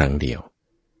ม่ได้ครั้งเดียว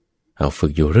เอาฝึ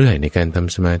กอยู่เรื่อยในการท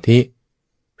ำสมาธิ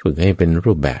ฝึกให้เป็น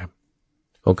รูปแบบ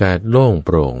โอกาสโล่งโป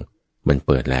ร่งมันเ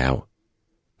ปิดแล้ว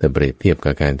แต่เปรียบเทียบ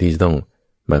กับการที่จะต้อง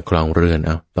มาครองเรือนเอ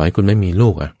าต่อให้คุณไม่มีลู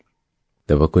กแ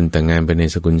ต่ว่าคุณแต่งงานไปใน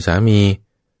สกุลสามี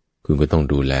คุณก็ต้อง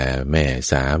ดูแลแม่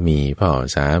สามีพ่อ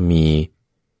สามี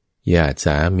ญาติส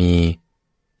ามี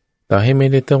ต่อให้ไม่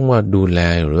ได้ต้องว่าดูแล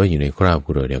หรือว่าอยู่ในครอบค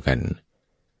รัวเดียวกัน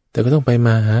แต่ก็ต้องไปม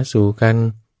าหาสู่กัน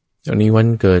ตอนนี้วัน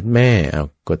เกิดแม่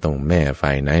ก็ต้องแม่ฝ่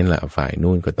ายไหนล่ะฝ่าย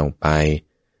นู่นก็ต้องไป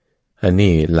อัน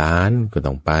นี้หลานก็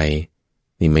ต้องไป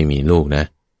นี่ไม่มีลูกนะ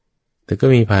แต่ก็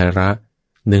มีภาระ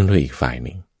เนื่องด้วยอีกฝ่ายห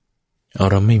นึ่ง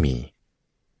เราไม่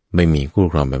มีคู่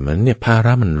ครองแบบนั้นเนี่ยภาร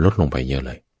ะมันลดลงไปเยอะเ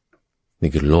ลยนี่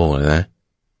คือโล่งแล้วนะ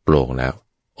โปร่งแล้ว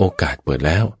โอกาสเปิดแ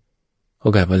ล้วโอ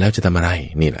กาสเปิดแล้วจะทำอะไร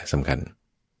นี่แหละสำคัญ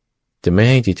จะไม่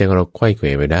ให้จิตใจของเราไขว้เขว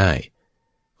ไปได้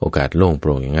โอกาสโล่งโป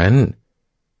ร่งอย่างนั้น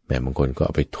แม้บางคนก็เอ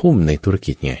าไปทุ่มในธุร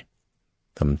กิจไง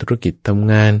ทำธุรกิจท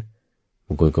ำงานบ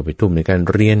างคนก็ไปทุ่มในการ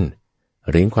เรียน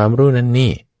ความรู้นั้น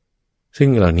นี่ซึ่ง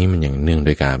เหล่านี้มันยังเนื่องโด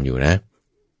ยกามอยู่นะ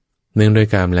เนื่องโดย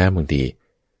กามแล้วบางที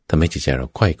ทำให้จิตใจเรา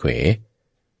ไขว้เขว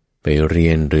ไปเรี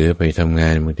ยนหรือไปทำงา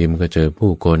นบางทีมันก็เจอ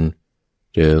ผู้คน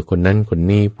เจอคนนั้นคน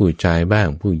นี้ผู้ชายบ้าง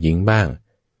ผู้หญิงบ้าง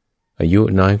อายุ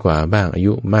น้อยกว่าบ้างอา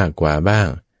ยุมากกว่าบ้าง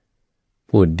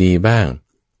พูดดีบ้าง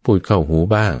พูดเข้าหู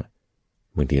บ้าง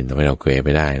บางทีทำให้เราเขวไป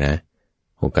ได้นะ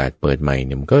โอกาสเปิดใหม่เ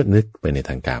นี่ยมันก็นึกไปในท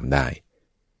างกามได้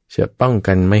จะป้อง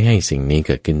กันไม่ให้สิ่งนี้เ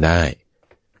กิดขึ้นได้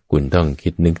คุณต้องคิ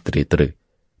ดนึกตรึก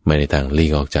ไม่ในทางหลี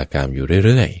กออกจากกามอยู่เ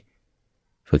รื่อย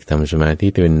ๆฝึกทำสมาธิ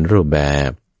เป็นรูปแบบ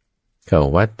เข้า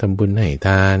วัดทำบุญให้ท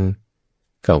าน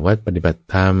เข้าวัดปฏิบัติ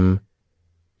ธรรม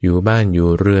อยู่บ้านอยู่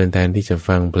เรือนแทนที่จะ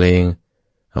ฟังเพลง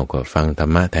เอาก็ฟังธร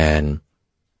รมะแท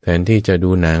นที่จะดู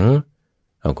หนัง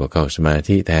เอาก็เข้าสมา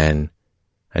ธิแทน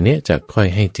อันนี้จะค่อย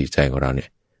ให้จิตใจของเราเนี่ย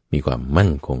มีความมั่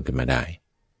นคงขึ้นมาได้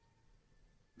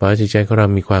พอจิตใจของเรา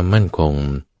มีความมั่นคง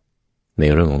ใน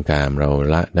เรื่องของการเรา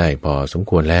ละได้พอสม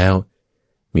ควรแล้ว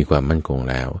มีความมั่นคง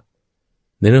แล้ว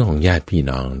ในเรื่องของญาติพี่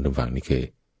น้องทุกฝั่งนี่คือ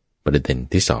ประเด็น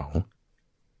ที่สอง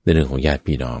ในเรื่องของญาติ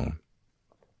พี่น้อง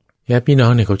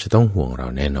เนี่ยเขาจะต้องห่วงเรา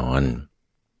แน่นอน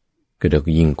คือเดี๋ยว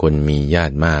ยิ่งคนมีญา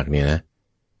ติมากเนี่ยนะ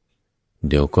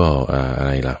เดี๋ยวก็อะไ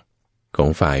รล่ะของ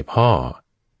ฝ่ายพ่อ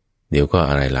เดี๋ยวก็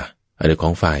อะไรล่ะเดี๋ยวข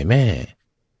องฝ่ายแม่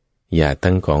ญาติ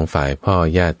ทั้งของฝ่ายพ่อ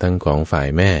ญาติทั้งของฝ่าย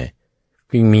แม่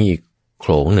ยิ่งมีอีกโข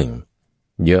ลงหนึ่ง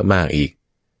เยอะมากอีก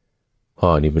พ่อ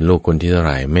นี่เป็นลูกคนที่เท่าไ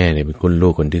หร่แม่เนี่ยเป็นลู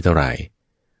กคนที่เท่าไหร่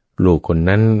ลูกคน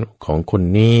นั้นของคน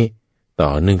นี้ต่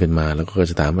อเนื่องกันมาแล้วก็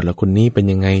จะถามว่าแล้วคนนี้เป็น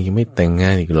ยังไงยังไม่แต่งงา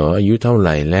นอีกเหรออายุเท่าไห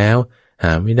ร่แล้วห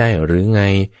าไม่ได้หรือไง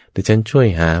หรือฉันช่วย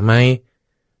หาไหม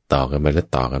ต่อกันไปแล้ว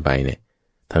ต่อกันไปเนี่ย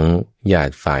ทั้งญา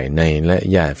ติฝ่ายในและ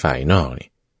ญาติฝ่ายนอกนี่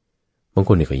บางค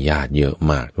นนี่ก็ญาติเยอะ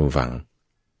มากทุกฝั่ง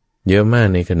เยอะมาก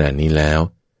ในขณะนี้แล้ว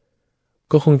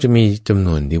ก็คงจะมีจำน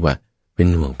วนที่ว่าเป็น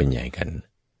ห่วงเป็นใหญ่กัน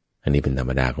อันนี้เป็นธรร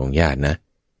มดาของญาตินะ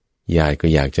ญาติก็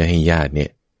อยากจะให้ญาติเนี่ย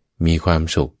มีความ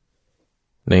สุข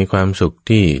ในความสุข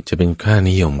ที่จะเป็นค่า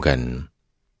นิยมกัน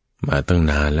มาตั้ง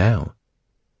นานแล้ว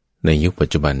ในยุคปัจ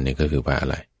จุบันเนี่ยก็คือว่าอะ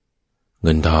ไรเ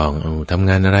งินทองทำ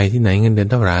งานอะไรที่ไหนเงินเดือน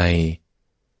เท่าไหร่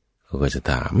เขาก็จะ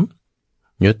ถาม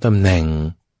ยศตำแหน่ง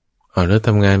แล้วท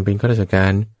ำงานเป็นข้าราชกา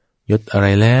รยศอะไร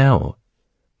แล้ว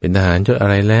เป็นทหารยศอะ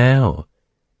ไรแล้ว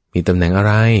มีตำแหน่งอะ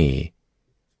ไร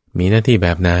มีหน้าที่แบ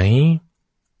บไหน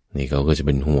นี่เขาก็จะเ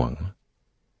ป็นห่วง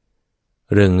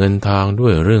เรื่องเงินทองด้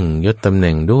วยเรื่องยศตำแห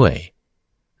น่งด้วย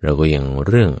เราก็ยัง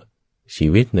เรื่องชี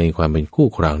วิตในความเป็นคู่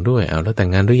ครองด้วยแล้วแต่ง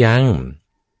งานหรือยัง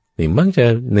นี่มักจะ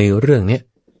ในเรื่องเนี้ย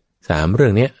3เรื่อ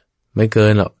งเนี้ยไม่เกิ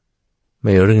นหรอกไ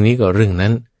ม่เรื่องนี้ก็เรื่องนั้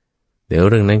นเดี๋ยว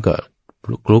เรื่องนั้นก็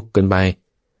คลุกกันไป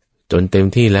จนเต็ม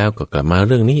ที่แล้วก็กลับมาเ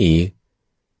รื่องนี้อีก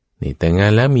นี่แต่งงา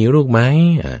นแล้วมีลูกไหม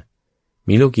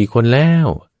มีลูกกี่คนแล้ว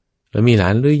มีหลา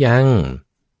นหรือยัง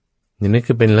นี่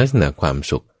คือเป็นลักษณะความ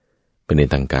สุขเป็นใน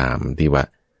ทางกามที่ว่า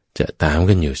จะตาม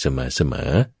กันอยู่เสม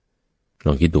อล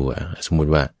องคิดดูสมมุ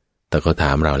ติว่าแต่เขาถ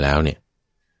ามเราแล้วเนี่ย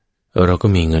เราก็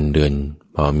มีเงินเดือน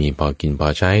พอกินพอ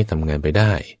ใช้ทำงานไปไ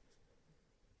ด้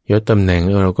ยศตำแหน่ง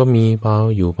เราก็มีพอ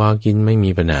อยู่พอกินไม่มี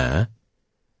ปัญหา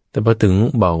แต่พอถึง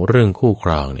บอกเรื่องคู่ค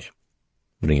รองเนี่ย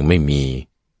ยังไม่มี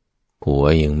ผัว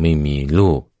ยังไม่มี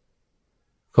ลูก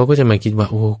เขาก็จะมาคิดว่า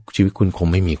โอ้ชีวิตคุณคง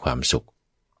ไม่มีความสุข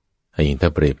อย่างถ้า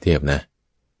เปรียบเทียบนะ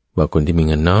ว่าคนที่มี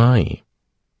เงินน้อย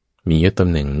มียศตำ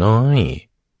แหน่งน้อย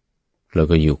แล้ว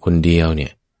ก็อยู่คนเดียวเนี่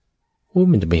ย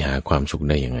มันจะไปหาความสุข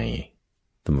ได้ยังไง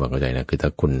ต้องเข้าใจนะคือถ้า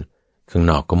คุณข้าง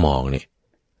นอกก็มองเนี่ย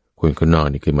คนข้างนอก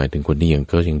นี่คือหมายถึงคนที่ยัง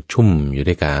ชุ่มอยู่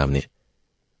ด้วยกามเนี่ย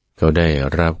เขาได้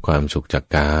รับความสุขจาก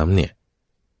กามเนี่ย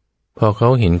พอเขา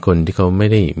เห็นคนที่เขาไม่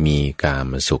ได้มีกาม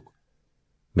สุข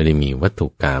ไม่ได้มีวัตถุ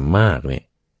กามมากเนี่ย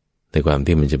แต่ความ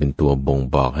ที่มันจะเป็นตัวบ่ง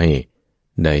บอกให้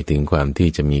ได้ถึงความที่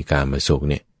จะมีกามสุข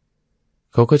เนี่ย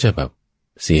เขาก็จะแบบ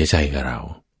เสียใจกับเรา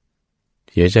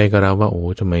เสียใจกับเราว่า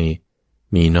ทำไม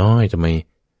มีน้อยทำไม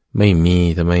ไม่มี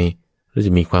ทำไมเราจ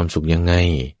ะมีความสุขยังไง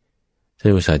เธ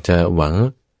ออุตส่าห์จะหวัง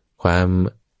ความ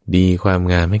ดีความ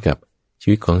งามให้กับชี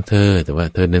วิตของเธอแต่ว่า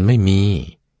เธอนั้นไม่มี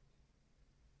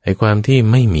ไอ้ความที่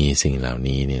ไม่มีสิ่งเหล่า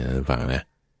นี้เนี่ยนะฟังนะ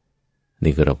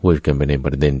นี่ก็เราพูดกันไปในป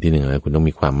ระเด็นที่หนึ่งแล้วคุณต้อง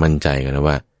มีความมั่นใจกันนะ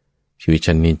ว่าชีวิต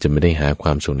ฉันนี้จะไม่ได้หาคว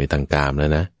ามสุขในทางกามแล้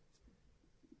วนะ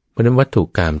เพราะนั้นวัตถุ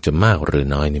กามจะมากหรือ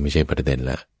น้อยนี่ไม่ใช่ประเด็น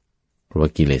ละเพราะว่า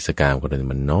กิเลสกามก็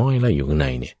มันน้อยแล้วอยู่ข้างใน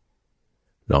เนี่ย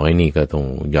น้อยนี่ก็ต้อง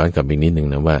ย้อนกลับอีกนิดนึง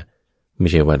นะว่าไม่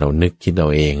ใช่ว่าเรานึกคิดเอา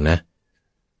เองนะ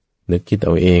นึกคิดเอ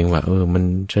าเองว่ามัน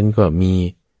ฉันก็มี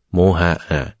โมหะ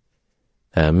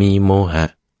แต่มีโมหะ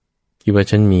คิดว่า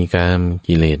ฉันมีกาม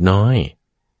กิเลสน้อย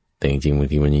แต่จริงๆบาง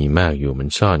ทีมันมีมากอยู่มัน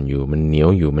ซ่อนอยู่มันเหนียว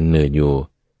อยู่มันเนืดอยู่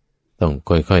ต้อง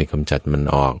ค่อยๆกำจัดมัน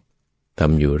ออกท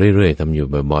ำอยู่เรื่อยๆทำอ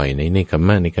ยู่บ่อยๆในคัมม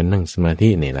ะในการนั่งสมาธิ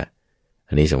นี่แหละ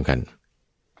อันนี้สำคัญ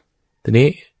ทีนี้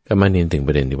ก็มาเน้นถึงป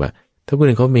ระเด็นที่ว่าถ้าคน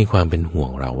อื่นเขามีความเป็นห่ว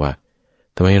งเราว่า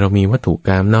ทำไมเรามีวัตถุก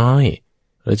ามน้อย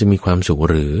เราจะมีความสุข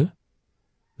หรือ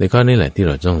ในข้อนี้แหละที่เ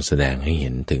ราต้องแสดงให้เห็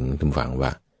นถึงทุกฝั่งว่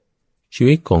าชี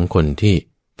วิตของคนที่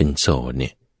เป็นโสดเนี่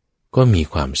ยก็มี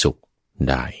ความสุข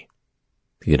ได้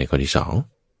คือในข้อที่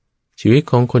2ชีวิต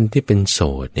ของคนที่เป็นโส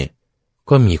ดเนี่ย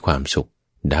ก็มีความสุข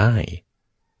ได้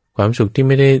ความสุขที่ไ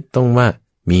ม่ได้ต้องว่า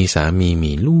มีสามี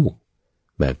มีลูก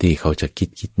แบบที่เขาจะ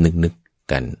คิดนึก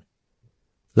กัน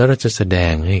แล้วเราจะแสด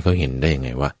งให้เขาเห็นได้ยังไง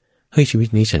ว่าเฮ้ยชีวิต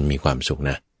นี้ฉันมีความสุข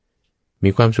นะมี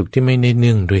ความสุขที่ไม่ได้เ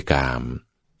นื่องด้วยกาม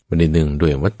ไม่ได้เนื่องด้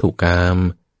วยวัตถุกาม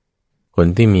คน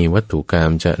ที่มีวัตถุกาม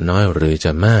จะน้อยหรือจ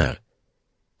ะมาก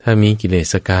ถ้ามีกิเล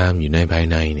สกามอยู่ในภาย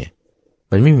ในเนี่ย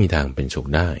มันไม่มีทางเป็นสุข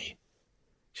ได้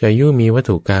ชายุมีวัต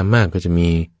ถุกามมากก็จะมี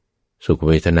สุขเ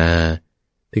วทนา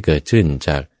ที่เกิดขึ้นจ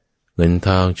ากเงินท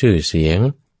องชื่อเสียง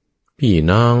พี่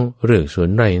น้องเรื่องสวน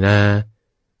ไร่นา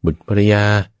บุตรภรรยา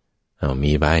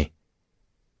มีไป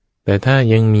แต่ถ้า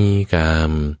ยังมีกา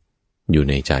มอยู่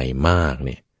ในใจมากเ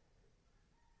นี่ย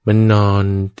มันนอน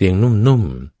เตียงนุ่ม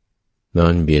ๆนอ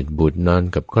นเบียดบุตรนอน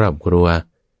กับครอบครัว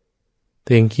เ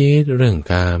ตียงคิดเรื่อง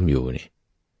กามอยู่เนี่ย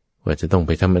ว่าจะต้องไ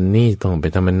ปทำอันนี้ต้องไป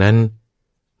ทำอันนั้น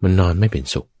มันนอนไม่เป็น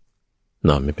สุขน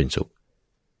อนไม่เป็นสุข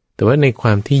แต่ว่าในคว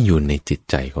ามที่อยู่ในจิต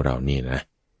ใจของเรานี่นะ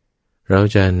เรา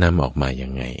จะนำออกมายั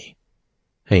งไง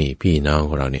ให้พี่น้องข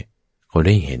องเราเนี่ยเขาไ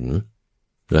ด้เห็น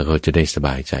แล้วเขาจะได้สบ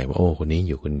ายใจว่าคนนี้อ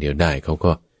ยู่คนเดียวได้เขา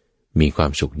ก็มีควา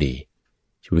มสุขดี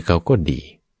ชีวิตเขาก็ดี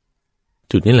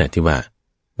จุดนี้แหละที่ว่า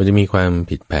มันจะมีความ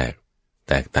ผิดแปลก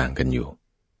แตกต่างกันอยู่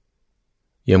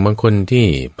อย่างบางคนที่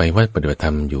ไปวัดปฏิบัติธร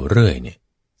รมอยู่เรื่อยเนี่ย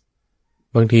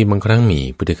บางทีบางครั้งมี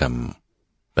พฤติกรรม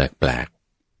แปลก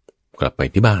ๆกลับไป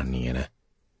ที่บ้านนี่นะ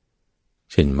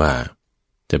เช่นว่า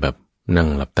จะแบบนั่ง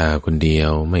หลับตาคนเดีย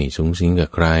วไม่สุงสิงกับ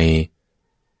ใคร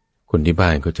คนที่บ้า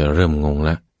นก็จะเริ่มงง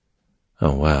ละ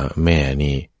ว่าแม่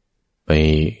นี่ไป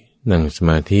นั่งสม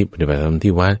าธิปฏิบัติธรรม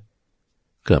ที่วัด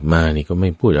กลับมานี่ก็ไม่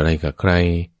พูดอะไรกับใคร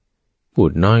พู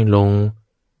ดน้อยลง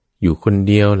อยู่คน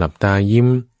เดียวหลับตายิ้ม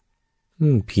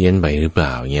เพี้ยนไปหรือเปล่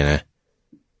าเงี้ยนะ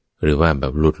หรือว่าแบ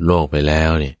บหลุดโลกไปแล้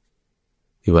วเนี่ย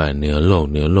ที่ว่าเหนือโลก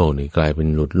นี่กลายเป็น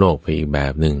หลุดโลกไปอีกแบ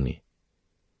บหนึ่งนี่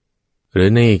หรือ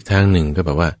ในอีกทางหนึ่งก็แ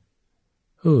บบว่า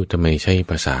ทำไมใช้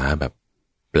ภาษาแบบ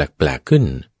แปลกๆขึ้น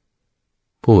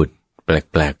พูดแป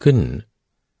ลกๆขึ้น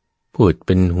พูดเ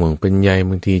ป็นห่วงเป็นใย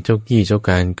บางทีเจ้ากี้เจ้า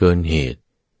การเกินเหตุ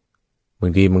บา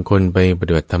งทีบางคนไปป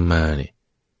ฏิบัติธรรมมาเนี่ย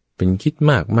เป็นคิด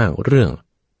มากเรื่อง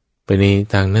ไปใน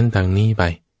ทางนั้นทางนี้ไป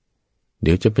เ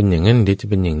ดี๋ยวจะเป็นอย่างนั้นเดี๋ยวจะ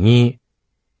เป็นอย่างนี้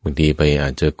บางทีไปอา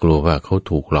จจะกลัวว่าเขา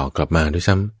ถูกหลอกกลับมาด้วย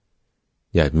ซ้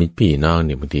ำญาติมิตรพี่น้องเ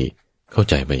นี่ยบางทีเข้า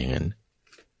ใจไปอย่างนั้น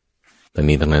ตอน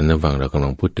นี้ทั้งนั้นฟังเรากำลั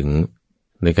งพูดถึง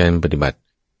ในการปฏิบัติ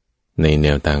ในแน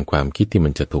วทางความคิดที่มั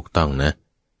นจะถูกต้องนะ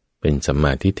เป็นสัมม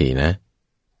าทิฏฐินะ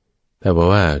ถ้าบอก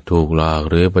ว่าถูกหลอก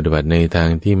หรือปฏิบัติในทาง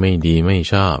ที่ไม่ดีไม่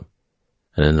ชอบ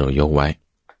อันนั้นเรายกไว้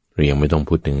เรายังไม่ต้อง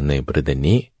พูดถึงในประเด็น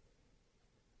นี้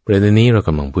เราก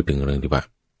ำลังพูดถึงเรื่องที่ว่า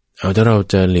ถ้าเรา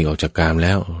จะหลีกออกจากกามแ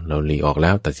ล้วเราหลีกออกแล้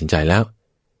วตัดสินใจแล้ว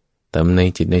ทำใน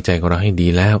จิตในใจของเราให้ดี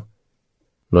แล้ว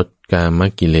ลดกาม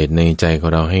กิเลสในใจขอ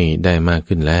งเราให้ได้มาก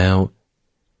ขึ้นแล้ว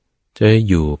จะ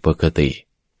อยู่ปกติ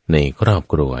ในครอบ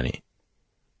ครัวนี่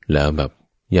แล้วแบบ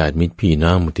ญาติมิตรพี่น้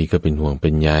องบางทีก็เป็นห่วงเป็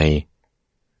นใย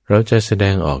เราจะแสด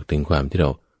งออกถึงความที่เรา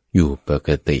อยู่ปก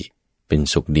ติเป็น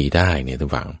สุขดีได้เนี่ยทุก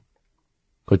ฝั่ง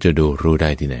ก็จะดูรู้ได้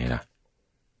ที่ไหนล่ะ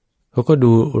เขาก็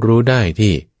ดูรู้ได้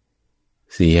ที่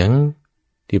เสียง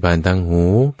ที่ผ่านทางหู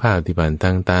ภาพที่ผ่านท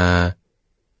างตา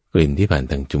กลิ่นที่ผ่าน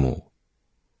ทางจมูก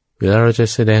เวลาเราจะ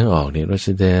แสดงออกเนี่ยเราแส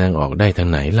ดงออกได้ทาง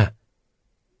ไหนล่ะ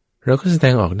เราก็แสด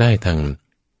งออกได้ทาง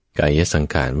กายสัง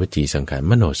ขารวจีสังขาร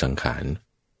มโนสังขาร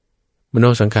มโน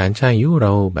สังขารใช่อยู่เร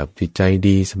าแบบจิตใจ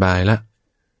ดีสบายละ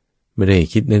ไม่ได้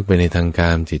คิดนึกไปในทางกา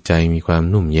มจิตใจมีความ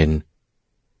นุ่มเย็น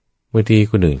บางที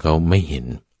คนอื่นเขาไม่เห็น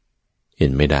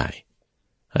ไม่ได้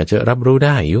อาจจะรับรู้ไ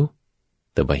ด้อยู่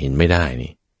แต่ว่าเห็นไม่ได้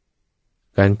นี่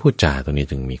การพูดจาตรงนี้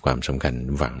จึงมีความสำคัญ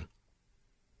หวัง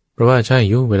เพราะว่าใช่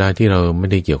อยู่เวลาที่เราไม่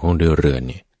ได้เกี่ยวข้องด้วยเรือน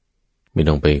เนี่ยไม่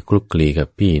ต้องไปคลุกคลีกับ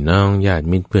พี่น้องญาติ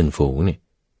มิตรเพื่อนฝูงเนี่ย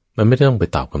มันไม่ต้องไป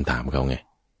ตอบคำถามเขาไง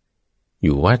อ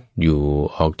ยู่วัดอยู่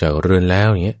ออกจากเรือนแล้ว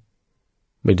อย่างเงี้ย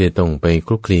ไม่ได้ต้องไปค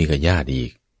ลุกคลีกับญาติอี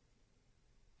ก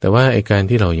แต่ว่าไอ้การ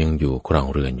ที่เรายังอยู่ครอง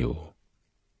เรือนอยู่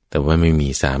แต่ว่าไม่มี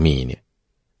สามีเนี่ย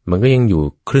มันก็ยังอยู่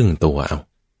ครึ่งตัวเอา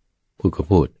พูดก็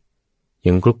พูด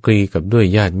ยังคลุกคลีกับด้วย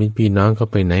ญาติมิตรพี่น้องเขา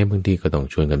ไปไหนบางทีก็ต้อง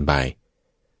ชวนกันไป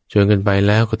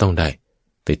แล้วก็ต้องได้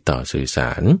ติดต่อสื่อส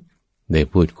ารได้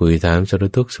พูดคุยถามสาร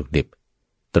ทุกข์สุขดิบ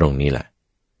ตรงนี้แหละ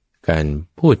การ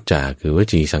พูดจาคือว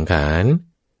จีสังขาร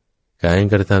การ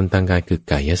กระทำทางกายคือ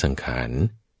กายสังขาร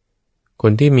ค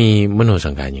นที่มีมโน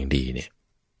สังขารอย่างดีเนี่ย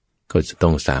ก็จะต้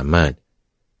องสามารถ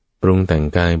ปรุงแต่ง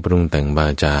กายปรุงแต่งวา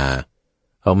จา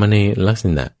ออกมาในลักษ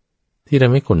ณะที่ท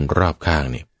ำให้คนรอบข้าง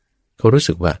เนี่ยเขารู้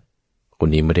สึกว่าคน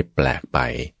นี้ไม่ได้แปลกไป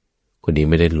คนนี้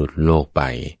ไม่ได้หลุดโลกไป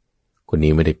คน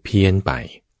นี้ไม่ได้เพี้ยนไป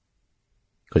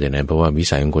ก็จะนั้นเพราะว่าวิ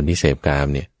สัยของคนที่เสพกาม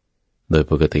เนี่ยโดย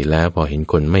ปกติแล้วพอเห็น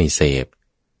คนไม่เสพ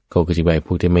เขาก็จะไปพ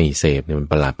วกที่ไม่เสพเนี่ยมัน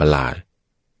ประหลาด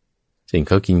สิ่งเ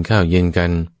ขากินข้าวเย็นกั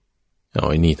นเอา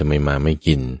ไอ้นี่ทำไมมาไม่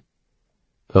กิน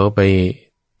เขาไป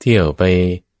เที่ยวไป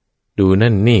ดู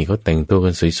นั่นนี่เขาแต่งตัวกั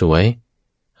นสวย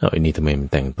ๆเอาไอ้นี่ทำไมมัน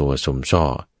แต่งตัวสมช่อ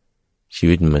ชี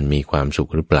วิตมันมีความสุข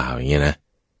หรือเปล่าอย่างเงี้ยนะ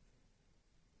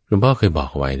หลวงพ่อเคยบอ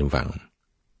กไว้ทุกฝั่ง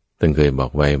ท่านเคยบอ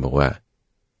กไว้บอกว่า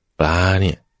ปลาเ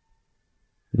นี่ย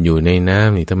อยู่ในน้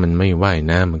ำนี่ถ้ามันไม่ว่าย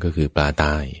น้ำมันก็คือปลาต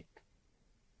าย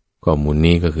ข้อมูล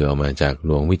นี้ก็คือเอามาจากห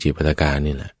ลวงวิจิตรภัตตการ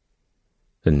นี่แหละ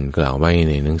ท่านกล่าวไว้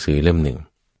ในหนังสือเล่มหนึ่ง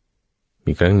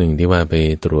มีครั้งหนึ่งที่ว่าไป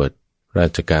ตรวจรา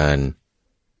ชการ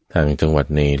ทางจังหวัด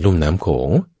ในลุ่มน้ำโขง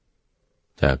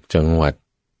จากจังหวัด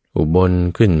อุบล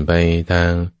ขึ้นไปทา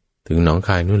งถึงหนองค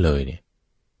ายนู่นเลยเนี่ย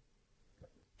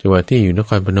จังหวัดที่อยู่นค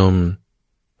รพนม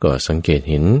ก็สังเกต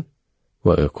เห็น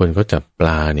ว่าคนเขาจับปล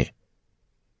าเนี่ย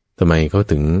ทำไมเขา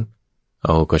ถึงเอ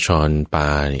ากระชอนปลา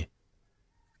เนี่ย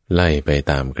ไล่ไป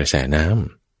ตามกระแสน้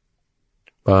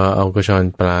ำพอเอากระชอน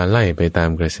ปลาไล่ไปตาม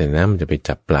กระแสน้ำมันจะไป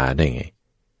จับปลาได้ไง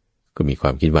ก็มีคว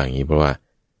ามคิดว่าอย่างนี้เพราะว่า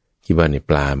คิดว่าใน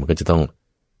ปลามันก็จะต้อง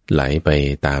ไหลไป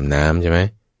ตามน้ำใช่ไหม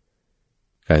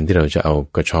การที่เราจะเอา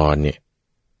กระชอนเนี่ย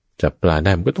จับปลาไ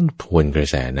ด้มันก็ต้องทวนกระ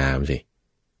แสน้ำสิ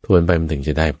ทวนไปมันถึงจ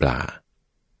ะได้ปลา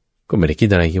ก็ไม่ได้คิด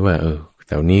อะไรคิดว่าแ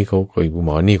ถวนี้เขาหม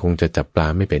อนี่คงจะจับปลา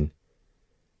ไม่เป็น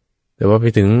แต่ว่าไป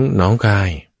ถึงหนองคาย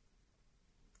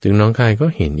ก็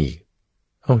เห็นอีก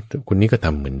คนนี้ก็ท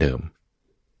ำเหมือนเดิม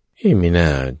ไม่น่า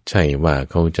ใช่ว่า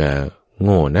เขาจะโ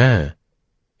ง่หน้า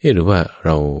หรือว่าเร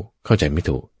าเข้าใจไม่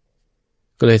ถูก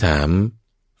ก็เลยถาม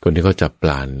คนที่เขาจับป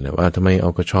ลาว่าทำไมเอา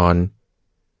กระชอ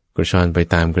นไป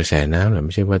ตามกระแสน้ำล่ะไ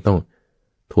ม่ใช่ว่าต้อง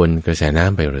ทวนกระแสน้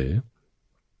ำไปหรือ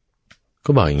ก็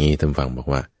บอกอย่างนี้ท่านฟังบอก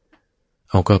ว่า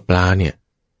เอาก็ปลาเนี่ย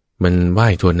มันว่า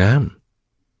ยทวนน้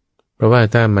ำเพราะว่า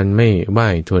ถ้ามันไม่ว่า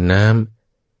ยทวนน้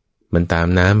ำมันตาม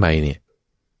น้ำไปเนี่ย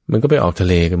มันก็ไปออกทะ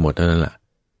เลกันหมดนั่นแหละ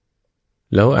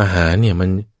แล้วอาหารเนี่ยมัน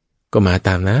ก็มาต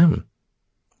ามน้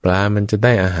ำปลามันจะไ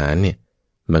ด้อาหารเนี่ย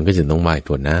มันก็จะต้องว่ายท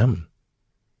วนน้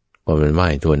ำพอมันว่า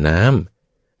ยทวนน้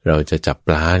ำเราจะจับป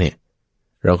ลาเนี่ย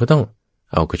เราก็ต้อง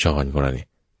เอากระชอนของเราเนี่ย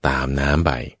ตามน้ำไ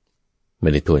ปไม่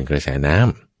ได้ทวนกระแสน้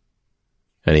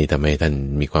ำอันนี้ทำให้ท่าน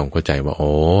มีความเข้าใจว่า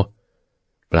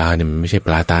ปลาเนี่ยมันไม่ใช่ป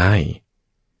ลาตาย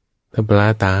ถ้าปลา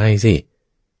ตายสิ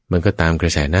มันก็ตามกร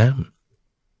ะแสน้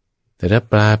ำแต่ถ้า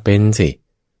ปลาเป็นสิ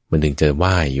มันถึงจะ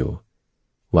ว่ายอยู่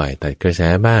ว่ายตัดกระแส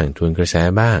บ้างทวนกระแส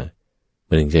บ้าง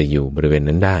มันถึงจะอยู่บริเวณ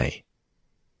นั้นได้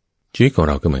ชีวิตของเ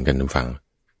ราก็เหมือนกันทุกฝั่ง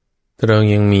ถ้าเรา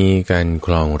ยังมีการค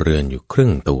รองเรือนอยู่ครึ่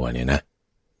งตัวเนี่ยนะ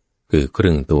คือค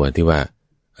รึ่งตัวที่ว่า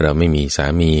เราไม่มีสา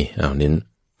มีเน้น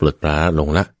ปลดปลาลง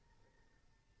ละ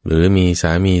หรือมีส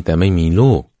ามีแต่ไม่มี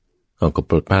ลูกก็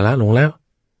ปลดภาระลงแล้ว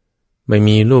ไม่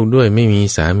มีลูกด้วยไม่มี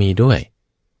สามีด้วย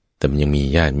แต่มันยังมี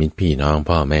ญาติมิตรพี่น้อง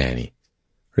พ่อแม่นี่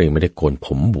เรื่องไม่ได้โกนผ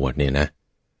มบวชเนี่ยนะ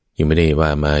ยังไม่ได้ว่า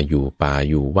มาอยู่ป่า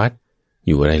อยู่วัดอ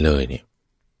ยู่อะไรเลยเนี่ย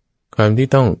ความที่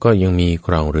ต้องก็ยังมีค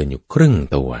รองเรือนอยู่ครึ่ง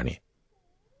ตัวเนี่ย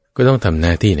ก็ต้องทำหน้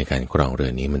าที่ในการครองเรื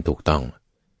อนนี้มันถูกต้อง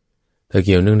ถ้าเ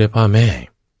กี่ยวเนื่องด้วยพ่อแม่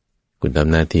คุณท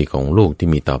ำหน้าที่ของลูกที่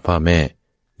มีต่อพ่อแม่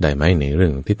ได้ไหมในเรื่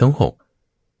องที่ต้อง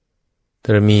6ถ้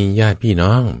ามีญาติพี่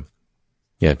น้อง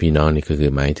นี่คื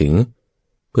อหมายถึง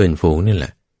เพื่อนฝูงนี่แหล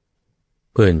ะ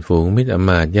เพื่อนฝูงมิตรอม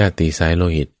าตย์ญาติสายโล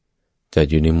หิตจะ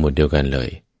อยู่ในหมวดเดียวกันเลย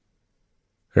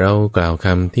เรากล่าวค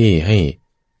ำที่ให้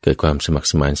เกิดความสมัคร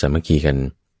สมานสามัคคีกัน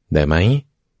ได้ไหม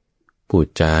พูด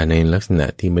จาในลักษณะ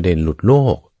ที่ไม่ได้หลุดโล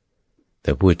กแ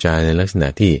ต่พูดจาในลักษณะ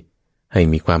ที่ให้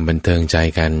มีความบันเทิงใจ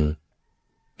กัน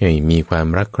ให้มีความ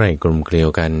รักใคร่กลมเกลียว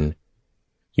กัน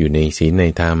อยู่ในศีลใน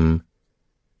ธรรม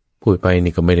พูดไป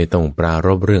นี่ก็ไม่ได้ต้องปราร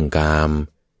ภเรื่องกาม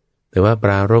แต่ว่าป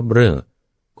รารภเรื่อง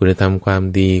คุณธรรมความ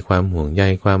ดีความห่วงใย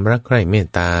ความรักใคร่เมต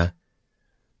ตา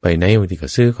ไปไหนบางทีก็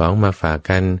ซื้อของมาฝาก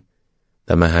กันท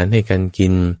ำอาหารให้กันกิ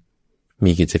น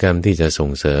มีกิจกรรมที่จะส่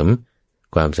งเสริม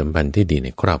ความสัมพันธ์ที่ดีใน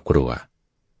ครอบครัว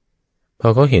พอ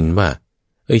เขาเห็นว่า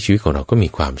ชีวิตของเราก็มี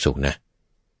ความสุขนะ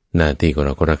หน้าที่ของเร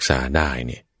าก็รักษาได้เ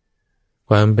นี่ย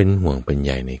ความเป็นห่วงเป็นใ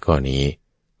ยในข้อนี้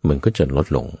มันก็จะลด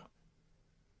ลง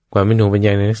ความเป็นห่วงเป็นใย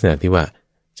ในลักษณะที่ว่า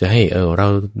จะให้เรา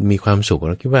มีความสุข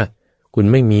เราคิดว่าคุณ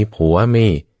ไม่มีผัวไม่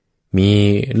มี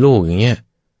ลูกอย่างเงี้ย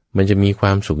มันจะมีคว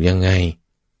ามสุขยังไง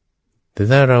แต่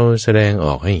ถ้าเราแสดงอ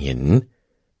อกให้เห็น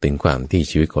ถึงความที่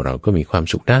ชีวิตของเราก็มีความ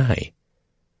สุขได้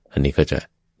อันนี้ก็จะ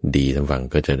ดีทั้งฝั่ง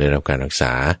ก็จะได้รับการรักษ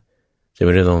าจะไ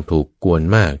ม่ต้องถูกกวน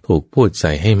มากถูกพูดใ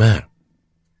ส่ให้มาก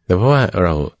แต่เพราะว่าเร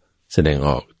าแสดงอ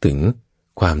อกถึง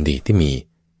ความดีที่มี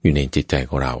อยู่ในจิตใจ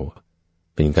ของเรา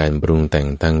เป็นการปรุงแต่ง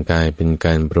ทางกายเป็นก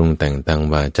ารปรุงแต่งทาง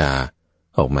วาจา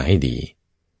ออกมาให้ดี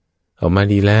ออกมา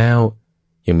ดีแล้ว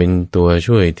ยังเป็นตัว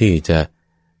ช่วยที่จะ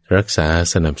รักษา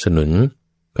สนับสนุน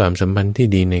ความสัมพันธ์ที่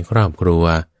ดีในครอบครัว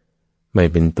ไม่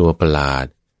เป็นตัวประหลาด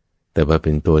แต่ว่าเ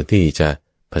ป็นตัวที่จะ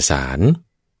ผสาน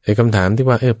คำถามที่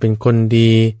ว่าเป็นคน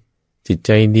ดีจิตใ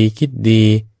จดีคิดดี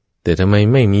แต่ทำไม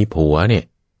ไม่มีผัวเนี่ย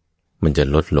มันจะ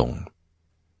ลดลง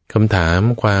คำถาม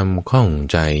ความข้อง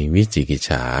ใจวิจิกิจฉ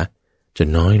าจะ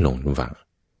น้อยลงทุกฝั่ง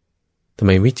ทำไ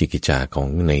มวิจิกิจฉาของ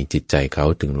ในจิตใจเขา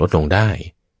ถึงลดลงได้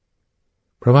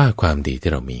เพราะว่าความดีที่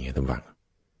เรามีไงทุกฝั่ง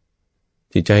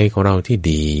จิตใจของเราที่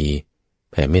ดี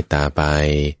แผ่เมตตาไป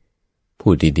พู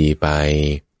ดดีๆไป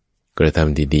กระท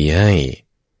ำดีๆให้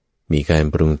มีการ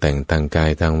ปรุงแต่งทางกา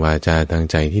ยทางวาจาทาง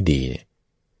ใจที่ดี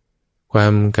ควา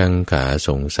มกังขาส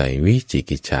งสัยวิจิ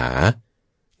กิจฉา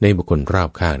ในบุคคลรอบ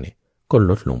ข้างเนี่ยก็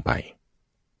ลดลงไป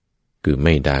คือไ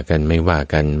ม่ด่ากันไม่ว่า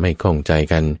กันไม่ข้องใจ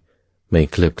กันไม่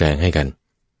เคลือบแคลงให้กัน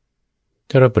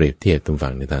ถ้าเราเปรียบเทียบตรง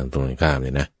ฝั่งในทางตรงข้ามเล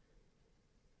ยนะ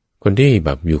คนที่แบ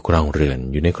บอยู่ครองเรือน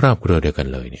อยู่ในครอบครัวเดียวกัน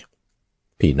เลยเนี่ย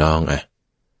พี่น้อง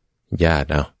ญาติ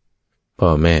เอาพ่อ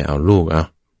แม่เอาลูกเอา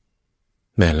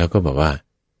แม่แล้วก็บอกว่า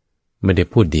ไม่ได้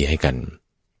พูดดีให้กัน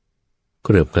เค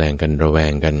ลือบแคลงกันระแว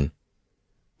งกัน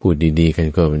พูดดีๆกัน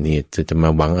ก็นี่จะมา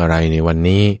หวังอะไรในวัน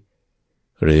นี้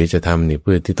หรือจะทำนี่เ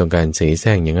พื่อที่ต้องการเสแส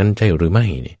ร้งอย่างนั้นใช่หรือไม่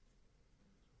เนี่ย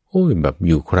แบบอ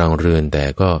ยู่ครองเรือนแต่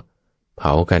ก็เผ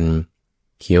ากัน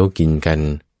เคี้ยวกินกัน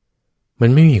มัน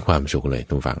ไม่มีความสุขเลย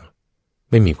ทุกฝั่ง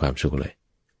ไม่มีความสุขเลย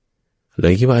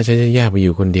คิดว่าจะแยกไปอ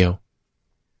ยู่คนเดียว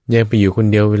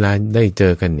เวลาได้เจ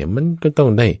อกันเนี่ยมันก็ต้อง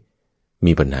ได้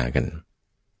มีปัญหากัน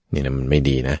นี่นะมันไม่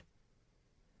ดีนะ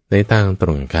ในทางตร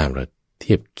งข้ามเราเ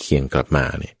ทียบเคียงกลับมา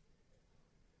เนี่ย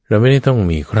เราไม่ได้ต้อง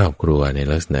มีครอบครัวใน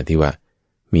ลักษณะที่ว่า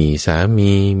มีสา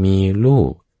มีมีลู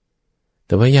กแ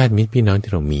ต่ว่าญาติมิตรพี่น้อง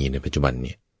ที่เรามีในปัจจุบันเ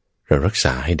นี่ยเรารักษ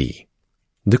าให้ดี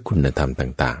ด้วยคุณธรรม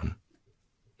ต่าง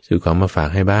ๆซื้อของมาฝาก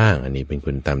ให้บ้างอันนี้เป็น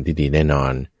คุณธรรมที่ดีแน่นอ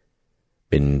น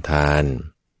เป็นทาน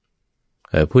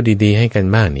พูดดีๆให้กัน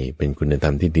บ้างนี่เป็นคุณธร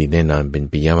รมที่ดีแน่นอนเป็น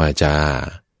ปิยวาจา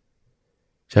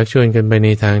ชักชวนกันไปใน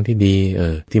ทางที่ดี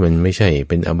ที่มันไม่ใช่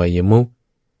เป็นอบายมุข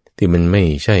ที่มันไม่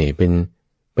ใช่เป็น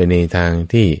ไปในทาง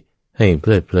ที่ให้เพ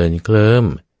ลิดเพลินเคลิ้ม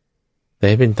แต่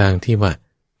เป็นทางที่ว่า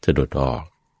จะโดดออก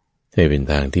ให้เป็น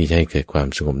ทางที่ให้เกิดความ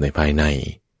สงบในภายใน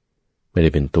ไม่ได้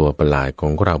เป็นตัวประหลาดขอ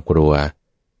งครอบครัว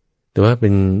แต่ว่าเป็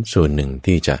นส่วนหนึ่ง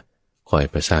ที่จะคอย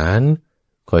ประสาน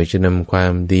คอยจะนำควา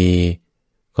มดี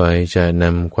คอยจะน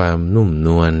ำความนุ่มน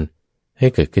วลให้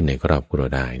เกิดขึ้นในครอบครัว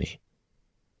ได้นี่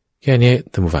แค่นี้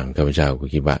ท่านผู้ฟังข้าพเจ้าก็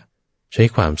คิดว่าใช้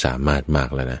ความสามารถมาก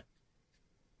แล้วนะ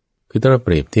คือถ้าเราเป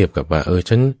รียบเทียบกับว่า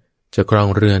ฉันจะครอง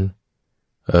เรือน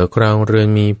ครองเรือน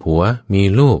มีผัวมี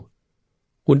ลูก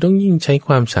คุณต้องยิ่งใช้ค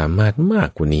วามสามารถมาก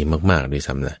กว่านี้มากๆด้วย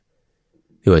ซ้ำนะ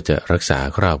ที่ว่าจะรักษา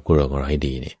ครอบครัวของเราให้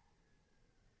ดีเนี่ย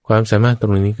ความสามารถตร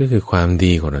งนี้ก็คือความ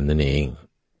ดีของเรานั่นเอง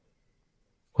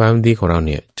ความดีของเราเ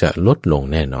นี่ยจะลดลง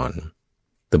แน่นอน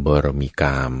แต่เมื่อเรามีก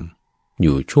ามอ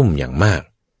ยู่ชุ่มอย่างมาก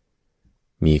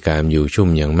มีกามอยู่ชุ่ม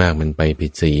อย่างมากมันไปผิ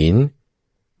ดศีล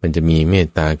มันจะมีเมต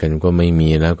ตากันก็ไม่มี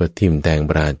แล้วก็ทิ่มแทง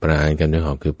ประหารกันด้วยห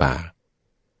อกคือปาก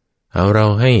เอาเรา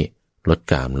ให้ลด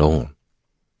กามลง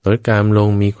ลดกามลง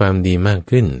มีความดีมาก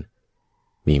ขึ้น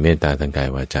มีเมตตาทางกาย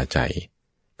วาจาใจ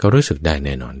เขารู้สึกได้แ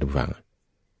น่นอนทุกฝัง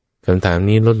คำถาม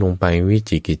นี้ลดลงไปวิ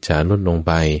จิกิจฉาลดลงไ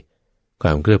ปคว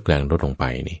ามเคลือบแคลงลดลงไป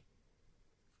นี่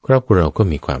ครอบครัวเราก็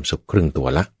มีความสุขครึ่งตัว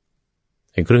ละ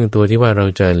ไอ้ครึ่งตัวที่ว่าเรา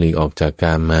จะหลีกออกจากก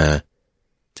ามมา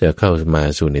จะเข้ามา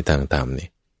สู่ในทางธรรมนี่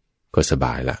ก็สบ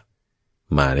ายละ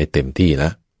มาได้เต็มที่ละ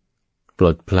ปล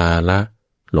ดปลาละ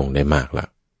ลงได้มากละ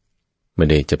ไม่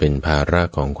ได้จะเป็นภาระ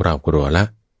ของครอบครัวละ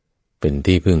เป็น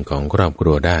ที่พึ่งของครอบค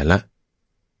รัวได้ละ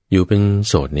อยู่เป็น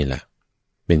โสดนี่แหละ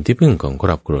เป็นที่พึ่งของคร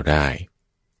อบครัวได้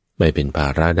ไม่เป็นภา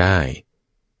ระได้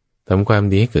ทำความ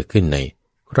ดีให้เกิดขึ้นใน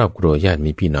ครอบครัวญาติ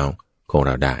มิตรพี่น้องของเ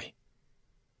ราได้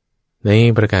ใน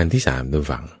ประการที่3ดู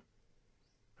ฝัง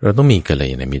เราต้องมีกัล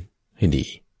ยาณมิตรให้ดี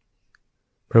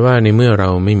เพราะว่าในเมื่อเรา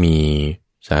ไม่มี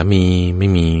สามีไม่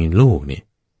มีลูกเนี่ย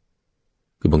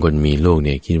คือบางคนมีลูกเ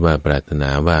นี่ยคิดว่าปรารถนา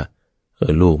ว่า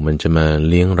ลูกมันจะมา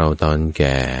เลี้ยงเราตอนแ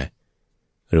ก่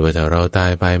หรือว่าถ้าเราตา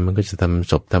ยไปมันก็จะท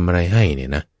ำศพทำอะไรให้เนี่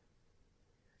ยนะ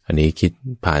อันนี้คิด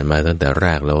ผ่านมาตั้งแต่แร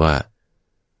กแล้วว่า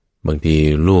บางที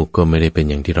ลูกก็ไม่ได้เป็น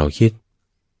อย่างที่เราคิด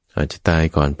อาจจะตาย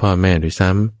ก่อนพ่อแม่ด้วยซ้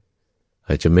ำอ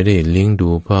าจจะไม่ได้เลี้ยงดู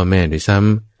พ่อแม่ด้วยซ้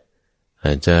ำอ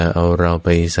าจจะเอาเราไป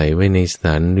ใส่ไว้ในสถ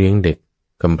านเลี้ยงเด็ก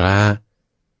กำพร้า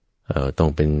ต้อง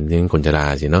เป็นเลี้ยงคนชรา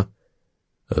สิเนาะ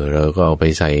เราก็เอาไป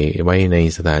ใส่ไว้ใน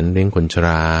สถานเลี้ยงคนชร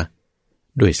า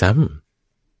ด้วยซ้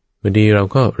ำบางทีเรา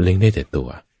ก็เลี้ยงได้แต่ตัว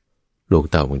ลูก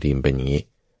เต่าบางทีมันเป็นอย่างนี้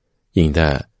ยิ่งถ้า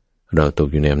เราตก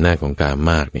อยู่ในอำนาจของกาม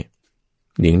มากเนี่ย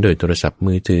เลี้ยงโดยโทรศัพท์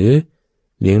มือถือ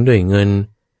เลี้ยงด้วยเงิน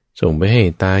ส่งไปให้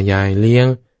ตายายเลี้ยง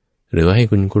หรือว่าให้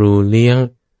คุณครูเลี้ยง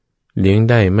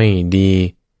ได้ไม่ดี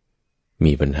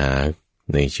มีปัญหา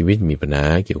ในชีวิตมีปัญหา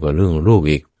เกี่ยวกับเรื่องลูก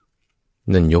อีก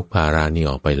นั่นยกภาระนี้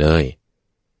ออกไปเลย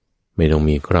ไม่ต้อง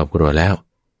มีครอบครัวแล้ว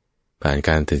ผ่านก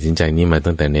ารตัดสินใจนี้มา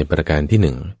ตั้งแต่ในประการที่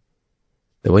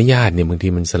1แต่ว่าญาติเนี่ยบางที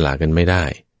มันสละกันไม่ได้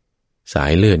สา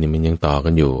ยเลือดนี่มันยังต่อกั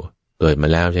นอยู่เกิดมา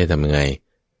แล้วใช้ทำยังไง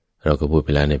เราก็พูดไป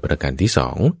แล้วในประการที่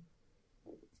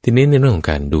2ทีนี้ในเรื่องของ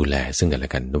การดูแลซึ่งกันแล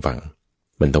ะกันทุกฝั่ง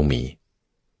มันต้องมี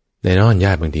ในนอนญ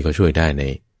าติบางทีก็ช่วยได้ใน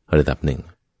ระดับหนึ่ง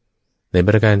ในป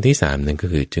ระการที่3นั้นก็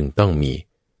คือจึงต้องมี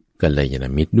กัลยาณ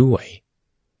มิตรด้วย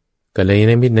กัลยา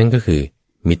ณมิตรนั้นก็คือ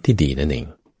มิตรที่ดีนั่นเอง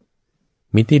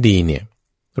มิตรที่ดีเนี่ย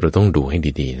เราต้องดูให้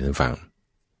ดีๆนะทุกฝั่ง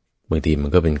บางทีมัน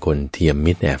ก็เป็นคนเทียม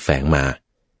มิตรแอบแฝงมา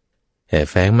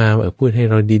พูดให้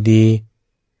เราดี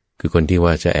ๆคือคนที่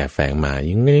ว่าจะแอบแฝงมา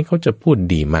ยังไงเขาจะพูด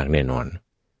ดีมากแน่นอน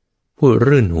พูด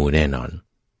รื่นหูแน่นอน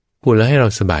พูดแล้วให้เรา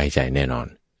สบายใจแน่นอน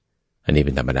อันนี้เ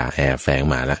ป็นธรรมดาแอบแฝง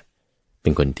มาละเป็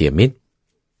นคนเทียมมิตร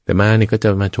แต่มาเนี่ยก็จะ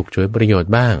มาฉกฉวยประโยช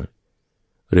น์บ้าง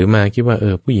หรือมาคิดว่า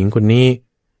ผู้หญิงคนนี้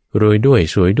รวยด้วย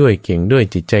สวยด้วยเก่งด้วย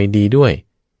จิตใจดีด้วย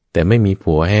แต่ไม่มี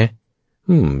ผัวแฮะ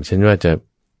ฉันว่าจะ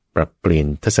ปรับเปลี่ยน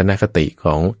ทัศนคติข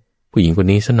องผู้หญิงคน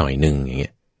นี้สักหน่อยหนึ่งอย่างเงี้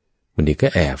ยมันดีก็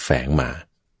แอบแฝงมา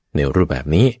ในรูปแบบ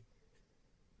นี้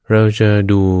เราจะ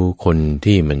ดูคน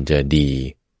ที่มันจะดี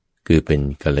คือเป็น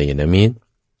กัลยาณมิตร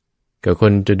กับค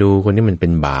นจะดูคนที่มันเป็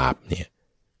นบาปเนี่ย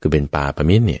คือเป็นปาป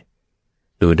มิตรเนี่ย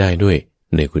ดูได้ด้วย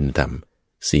ในคุณธรรม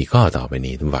4ข้อต่อไป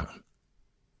นี้ทุกฝั่ง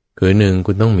คือ1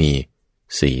คุณต้องมี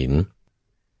ศีล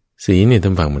เนี่ยทุ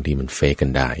กฝั่งบางทีมันเฟกกั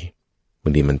นได้บา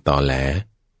งทีมันตอแหล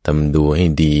ทำดูให้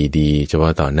ดีเฉพา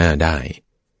ะต่อหน้าได้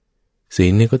ศี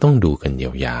ลนี่ก็ต้องดูกันย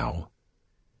าว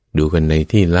ๆดูกันใน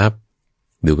ที่ลับ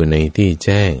ดูกันในที่แ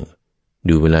จ้ง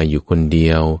ดูเวลาอยู่คนเดี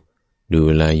ยวดูเ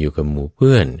วลาอยู่กับหมู่เ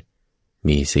พื่อน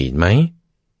มีศีลไหม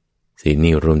ศีล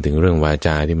นี่รวมถึงเรื่องวาจ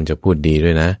าที่มันจะพูดดีด้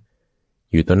วยนะ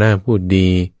อยู่ต่อหน้าพูดดี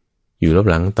อยู่รับ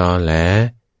หลังตอแหล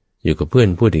อยู่กับเพื่อน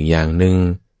พูดอีกอย่างหนึ่ง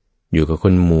อยู่กับค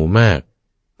นหมู่มาก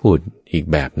พูดอีก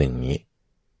แบบหนึ่งนี้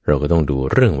เราก็ต้องดู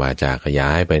เรื่องวาจาขยา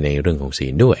ยไปในเรื่องของศี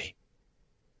ลด้วย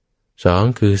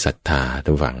2คือศรัทธาทุ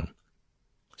กฝั่ง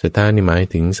ศรัทธานี่หมาย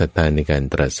ถึงศรัทธาในการ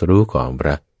ตรัสรู้ของพร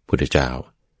ะพุทธเจ้า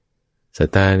ศรัท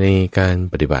ธาในการ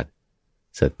ปฏิบัติ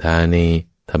ศรัทธาใน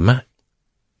ธรรมะ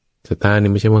ศรัทธานี่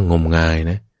ไม่ใช่ว่างมงาย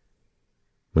นะ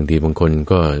บางทีบางคน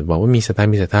ก็บอกว่ามีศรัทธ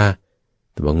า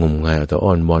แต่ว่างมงายเอาแต่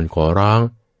อ้อนวอนขอร้อง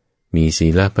มีศี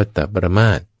ลพัตตปรม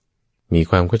าสน์มี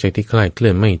ความเข้าใจที่คลาดเคลื่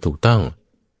อนไม่ถูกต้อง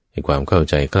ไอ้ความเข้า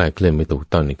ใจคลาดเคลื่อนไม่ถูก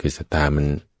ต้องนี่คือศรัทธามัน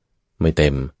ไม่เต็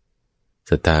ม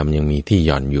ศรัทธามันยังมีที่ห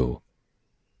ย่อนอยู่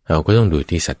เราก็ต้องดู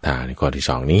ที่ศรัทธาในข้อที่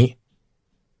2นี้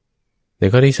ใน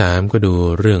ข้อที่3ก็ดู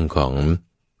เรื่องของ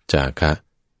จาคะ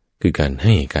คือการใ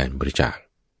ห้การบริจาค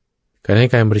การให้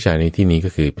การบริจาคในที่นี้ก็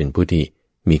คือเป็นผู้ที่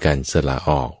มีการสละอ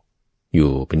อกอ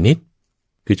ยู่เป็นนิด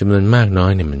คือจำนวนมากน้อ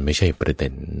ยเนี่ยมันไม่ใช่ประเด็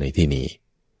นในที่นี้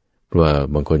เพราะว่า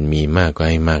บางคนมีมากก็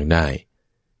ให้มากได้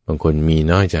บางคนมี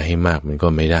น้อยจะให้มากมันก็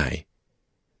ไม่ได้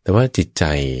แต่ว่าจิตใจ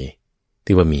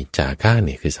ที่ว่ามีจาคะเ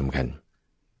นี่ยคือสำคัญ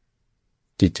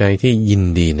จิตใจที่ยิน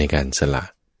ดีในการสละ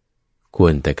คว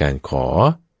รแต่การขอ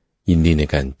ยินดีใน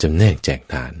การจำแนกแจก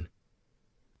ทาน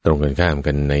ตรงกันข้าม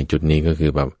กันในจุดนี้ก็คื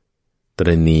อแบบตร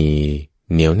ณี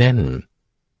เหนียวแน่น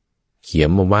เขีย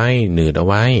มเอาไว้หนืดเอา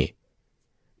ไว้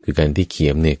คือการที่เขี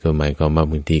ยมเนี่ยก็หมายความว่า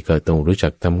บางทีก็ต้องรู้จั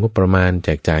กทำงบประมาณแจ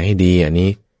กจ่ายให้ดีอันนี้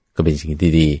ก็เป็นสิ่ง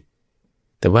ที่ดี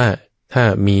แต่ว่าถ้า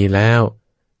มีแล้ว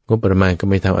งบประมาณก็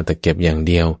ไม่ทำเอาแต่เก็บอย่าง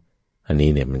เดียวอันนี้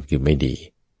เนี่ยมันคือไม่ดี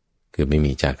คือไม่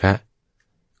มีจาคะ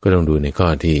ก็ต้องดูในข้อ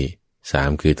ที่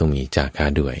3คือต้องมีจาคะ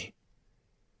ด้วย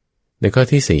ในข้อ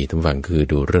ที่4ทุกฝั่งคือ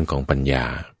ดูเรื่องของปัญญา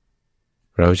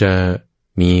เราจะ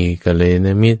มีกัลยาณ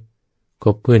มิตรค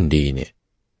บเพื่อนดีเนี่ย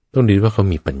ต้องดูว่าเขา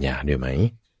มีปัญญาด้วยไหม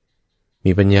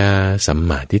มีปัญญาสัม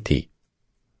มาทิฏฐิ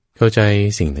เข้าใจ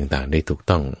สิ่งต่างๆได้ถูก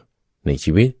ต้องใน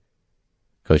ชีวิต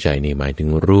เข้าใจนี่หมายถึง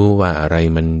รู้ว่าอะไร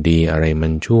มันดีอะไรมั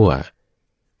นชั่ว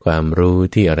ความรู้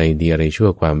ที่อะไรดีอะไรชั่ว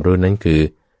ความรู้นั้นคือ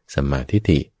สัมมาทิฏ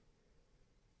ฐิ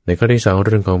ในข้อที่2เ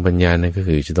รื่องของปัญญานั่นก็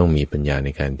คือจะต้องมีปัญญาใน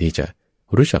การที่จะ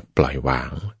รู้จักปล่อยวา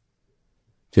ง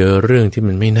เจอเรื่องที่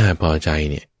มันไม่น่าพอใจ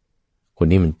เนี่ยคน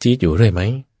นี้มันจี๊ดอยู่เรื่อยไหม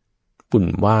ปุ่น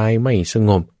วายไม่สง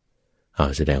บ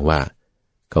แสดงว่า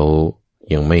เขา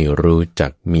ยังไม่รู้จั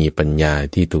กมีปัญญา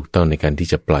ที่ถูกต้องในการที่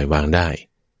จะปล่อยวางได้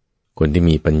คนที่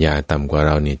มีปัญญาต่ำกว่าเ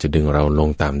ราเนี่ยจะดึงเราลง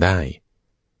ตามได้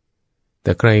แ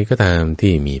ต่ใครก็ตาม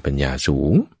ที่มีปัญญาสู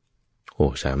ง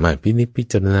สามารถพิ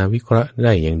จารณาวิเคราะห์ไ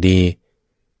ด้อย่างดี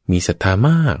มีศรัทธาม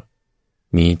าก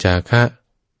มีจาคะ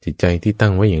จิตใจที่ตั้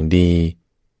งไว้อย่างดี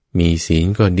มีศีล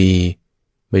ก็ดี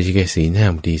ไม่ใช่แค่ศีล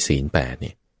5บางทีศีล8เ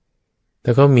นี่ยแ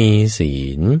ต่ก็มีศี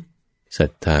ลศรั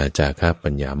ทธาจาคะปั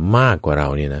ญญามากกว่าเรา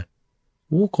เนี่ยนะ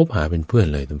คบหาเป็นเพื่อน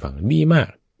เลยทุกฝั่งดีมาก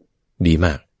ดีม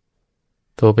าก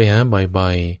โทรไปหาบ่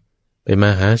อยๆไปมา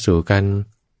หาสู่กัน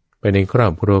ไปในครอ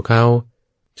บครัวเขา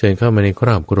เชิญเข้ามาในคร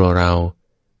อบครัวเรา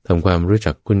ทำความรู้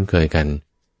จักคุ้นเคยกัน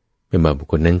ไม่ว่าบุค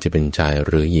คลนั้นจะเป็นชายห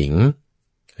รือหญิง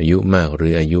อายุมากหรื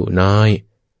ออายุน้อย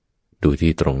ดู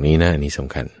ที่ตรงนี้นะอันนี้ส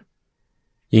ำคัญ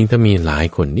ยิ่งถ้ามีหลาย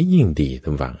คนนี่ยิ่งดีทุ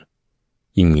กฝั่ง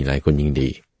ยิ่งมีหลายคนยิ่งดี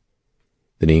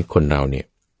ทีนี้คนเราเนี่ย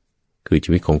คือชี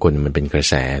วิตของคนมันเป็นกระ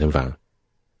แสทุกฝั่ง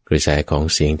กระแสของ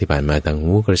เสียงที่ผ่านมาทาง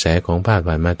หูกระแสของภาพ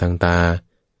ผ่านมาทางตา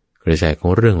กระแสขอ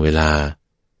งเรื่องเวลา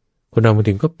คนเราบาง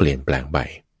ทีก็เปลี่ยนแปลงไป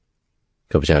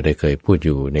ข้าพเจ้าได้เคยพูดอ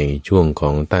ยู่ในช่วงขอ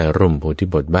งใต้ร่มโพธิ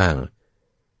บทบ้าง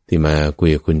ที่มาคุย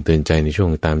กับคุณเตือนใจในช่วง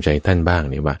ตามใจท่านบ้าง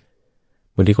เนี่ยว่า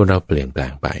บางทีคนเราเปลี่ยนแปล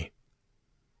งไป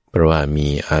เพราะว่ามี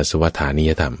อาสวะฐานิ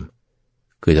ยธรรม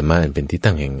คือธรรมะอันเป็นที่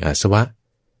ตั้งแห่งอาสวะ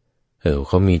เ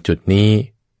ขามีจุดนี้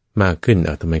มากขึ้น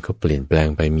ทำไมเขาเปลี่ยนแปลง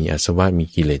ไปมีอาสวะมี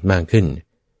กิเลสมากขึ้น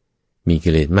มี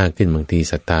กิเลสมากขึ้นบางที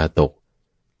ศรัทธาตก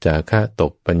จาคะต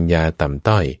กปัญญาต่ำ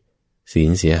ต้อยศีล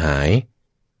เสียหาย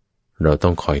เราต้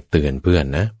องคอยเตือนเพื่อน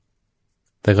นะ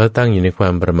แต่เขาตั้งอยู่ในควา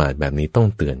มประมาทแบบนี้ต้อง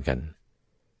เตือนกัน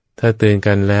ถ้าเตือน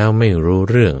กันแล้วไม่รู้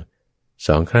เรื่อง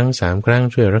2ครั้ง3ครั้ง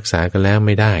ช่วยรักษากันแล้วไ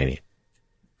ม่ได้เนี่ย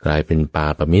กลายเป็นปา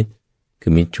ปมิตรคื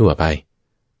อมิตรชั่วไป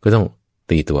ก็ต้อง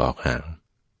ตีตัวออกห่าง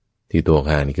ตีตัวออก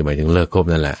ห่างนี่คือหมายถึงเลิกคบ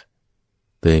นั่นแหละ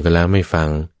เตือนกันแล้วไม่ฟัง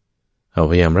เอา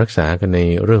พยายามรักษากันใน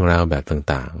เรื่องราวแบบ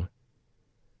ต่าง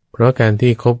ๆเพราะการ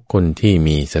ที่คบคนที่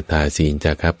มีศรัทธาศีลจ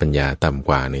าคะปัญญาต่ำก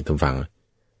ว่าในทุกฝั่ง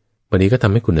บางทีก็ท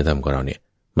ำให้คุณธรรมของเราเนี่ย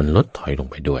มันลดถอยลง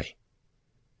ไปด้วย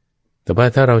แต่ว่า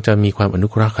ถ้าเราจะมีความอนุ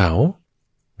เคราะห์เขา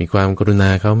มีความกรุณา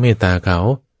เขาเมตตาเขา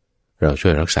เราช่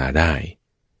วยรักษาได้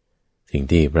สิ่ง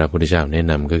ที่พระพุทธเจ้าแนะ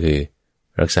นำก็คือ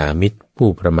รักษามิตรผู้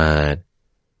ประมาท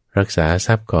รักษาท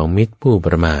รัพย์ของมิตรผู้ป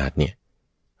ระมาทเนี่ย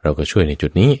เราก็ช่วยในจุ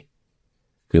ดนี้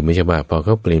คือไม่ใช่ว่าพอเข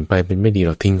าเปลี่ยนไปเป็นไม่ดีเ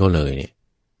ราทิ้งเขาเลยเนี่ย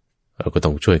เราก็ต้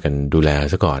องช่วยกันดูแล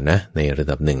ซะก่อนนะในระ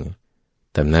ดับหนึ่ง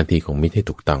ทำหน้าที่ของมิตรให้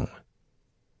ถูกต้อง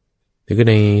นี่ก็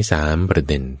ใน3ประ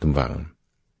เด็นทุกฝั่ง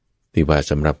ที่ว่า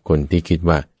สำหรับคนที่คิด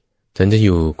ว่าฉันจะอ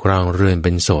ยู่ครองเรือนเ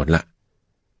ป็นโสดละ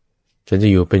ฉันจะ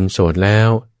อยู่เป็นโสดแล้ว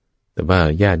แต่ว่า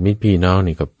ญาติมิตรพี่น้อง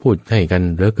นี่ก็พูดให้กัน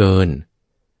เหลือเกิน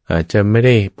อาจจะไม่ไ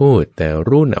ด้พูดแต่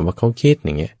รู้นะว่าเขาคิดอ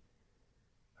ย่างเงี้ย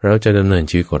เราจะดำเนิน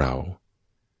ชีวิตของเรา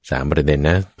3ประเด็น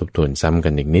นะทบทวนซ้ำกั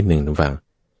นอีกนิดนึงทุกฝั่ง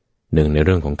1ในเ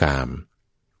รื่องของกาม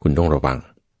คุณต้องระวัง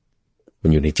มัน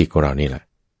อยู่ในจิตของเรานี่แหละ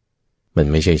มัน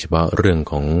ไม่ใช่เฉพาะเรื่อง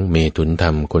ของเมถุนธร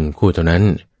รมคนคู่เท่านั้น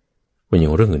มันยั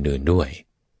งเรื่องอื่นๆด้วย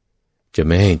จะไ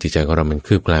ม่ให้จิตใจของเรามัน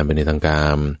คืบคลานไปในทางกา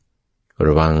มร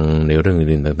ะวังในเรื่อง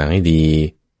อื่นๆต่างๆให้ดี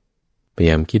พยา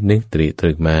ยามคิดนึกต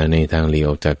รึกมาในทางหลีกอ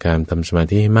อกจากการทำสมา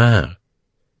ธิให้มาก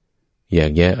แย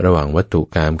กแยะระหว่างวัตถุ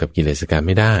กามกับกิเลสกามไ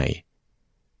ม่ได้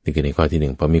นี่คือในข้อ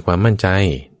ที่1พอมีความมั่นใจ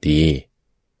ดี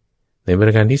ในปร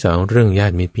ะการที่2เรื่องญา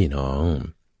ติมิตรพี่น้อง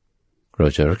เรา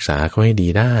จะรักษาเขาให้ดี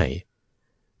ได้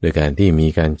โดยการที่มี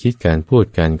การคิดการพูด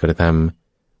การกระท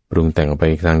ำปรุงแต่งไป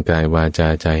ทางกายวาจา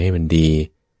ใจให้มันดี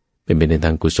เป็นไปในท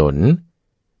างกุศล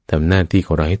ทำหน้าที่ข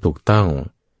องเราให้ถูกต้อง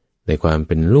ในความเ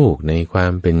ป็นลูกในควา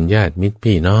มเป็นญาติมิตร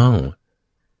พี่น้อง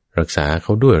รักษาเข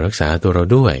าด้วยรักษาตัวเรา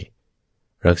ด้วย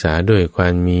รักษาด้วยควา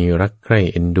มมีรักใคร่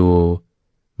เอ็นดู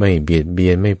ไม่เบียดเบี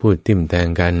ยนไม่พูดทิ่มแทง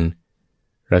กัน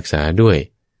รักษาด้วย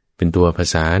เป็นตัวประ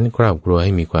สานครอบครัวใ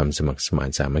ห้มีความสมัครสมาน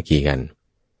สามัคคีกัน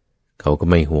เขาก็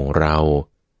ไม่ห่วงเรา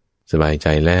สบายใจ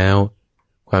แล้ว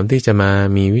ความที่จะมา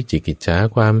มีวิจิกิจฉา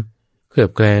ความเคลือบ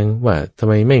แคลงว่าทำ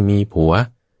ไมไม่มีผัว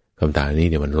คำถามนี้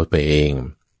เดี๋ยวมันลดไปเอง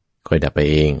ค่อยดับไป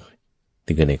เอง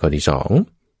ถึงกันในข้อที่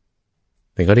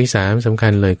2ในข้อที่3สำคั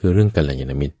ญเลยคือเรื่องกัลยา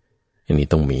ณมิตรอันนี้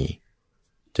ต้องมี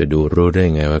จะดูรู้ได้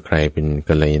ไงว่าใครเป็น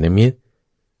กัลยาณมิตร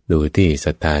ดูที่ศ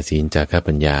รัทธาศีลจาคะ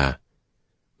ปัญญา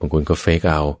บางคนก็เฟก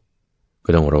เอาก็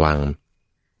ต้องระวัง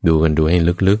ดูกันดูให้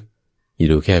ลึกๆอย่า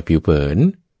ดูแค่ผิวเผิน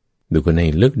ดูกันให้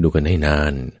ลึกดูกันให้นา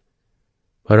น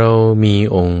เพราะเรามี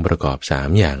องค์ประกอบ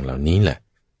3อย่างเหล่านี้แหละ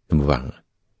ท่านผู้ฟัง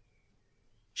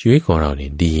ชีวิตของเราเนี่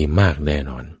ยดีมากแน่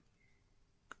นอน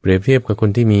เปรียบเทียบกับคน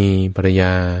ที่มีภรรย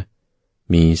า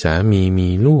มีสามีมี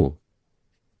ลูก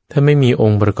ถ้าไม่มีอ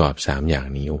งค์ประกอบ3อย่าง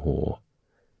นี้โอ้โห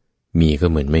มีก็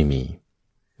เหมือนไม่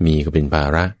มีก็เป็นภา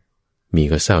ระมี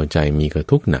ก็เศร้าใจมีก็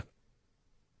ทุกข์หนัก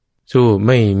สู้ไ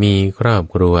ม่มีครอบ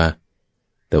ครัว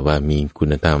แต่ว่ามีคุ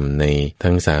ณธรรมใน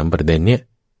ทั้ง3ประเด็นเนี่ย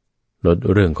ลด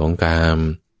เรื่องของกาม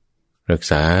รัก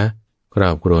ษาครอ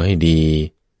บครัวให้ดี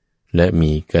และ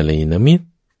มีกัลยาณมิตร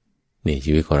ใน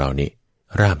ชีวิตของเรานี่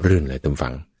ราบรื่นเลยท่านฟั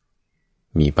ง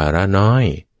มีภาระน้อย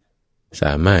ส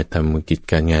ามารถทำกิจ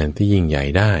การงานที่ยิ่งใหญ่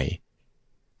ได้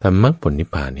ทำมรรคผลนิพ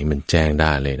พานนี่มันแจ้งไ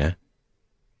ด้เลยนะ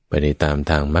ไปในตาม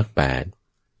ทางมรรค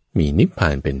8มีนิพพา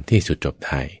นเป็นที่สุดจบไ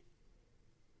ด้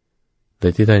แต่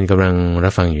ที่ท่านกำลังรั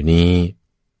บฟังอยู่นี้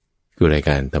คือราย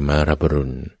การธรรมารับอรุ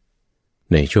ณ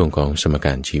ในช่วงของสมก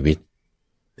ารชีวิต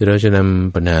ที่เราจะน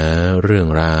ำปัญหาเรื่อง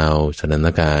ราวสถาน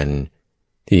การณ์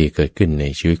ที่เกิดขึ้นใน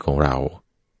ชีวิตของเรา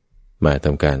มาท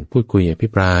ำการพูดคุยอภิ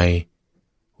ปราย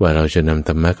ว่าเราจะนำธ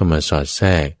รรมะเข้ามาสอดแทร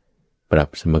กปรับ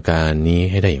สมการนี้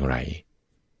ให้ได้อย่างไร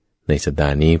ในสัปดา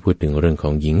ห์นี้พูดถึงเรื่องขอ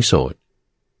งหญิงโสด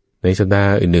ในสัปดา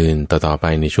ห์อื่นๆต่อๆไป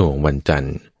ในช่วงของวันจันท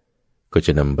ร์ก็จ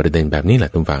ะนำประเด็นแบบนี้แหละ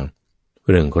ทุกฟัง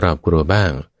เรื่องครอบครัวบ้า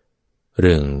งเ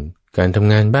รื่องการท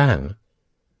ำงานบ้าง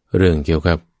เรื่องเกี่ยว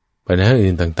กับปัญหา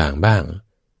อื่นต่างๆบ้าง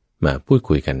มาพูด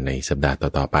คุยกันในสัปดาห์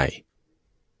ต่อๆไป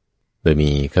โดย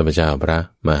มีข้าพเจ้าพระ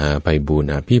มหาไพบูลย์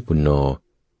อภิปุณโญ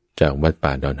จากวัดป่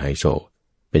าดอนไฮโซ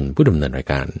เป็นผู้ดำเนินราย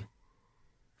การ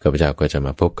ข้าพเจ้าก็จะม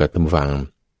าพบกับท่านผู้ฟัง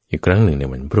อีกครั้งหนึ่งใน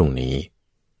วันพรุ่งนี้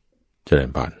เจริญ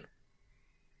พร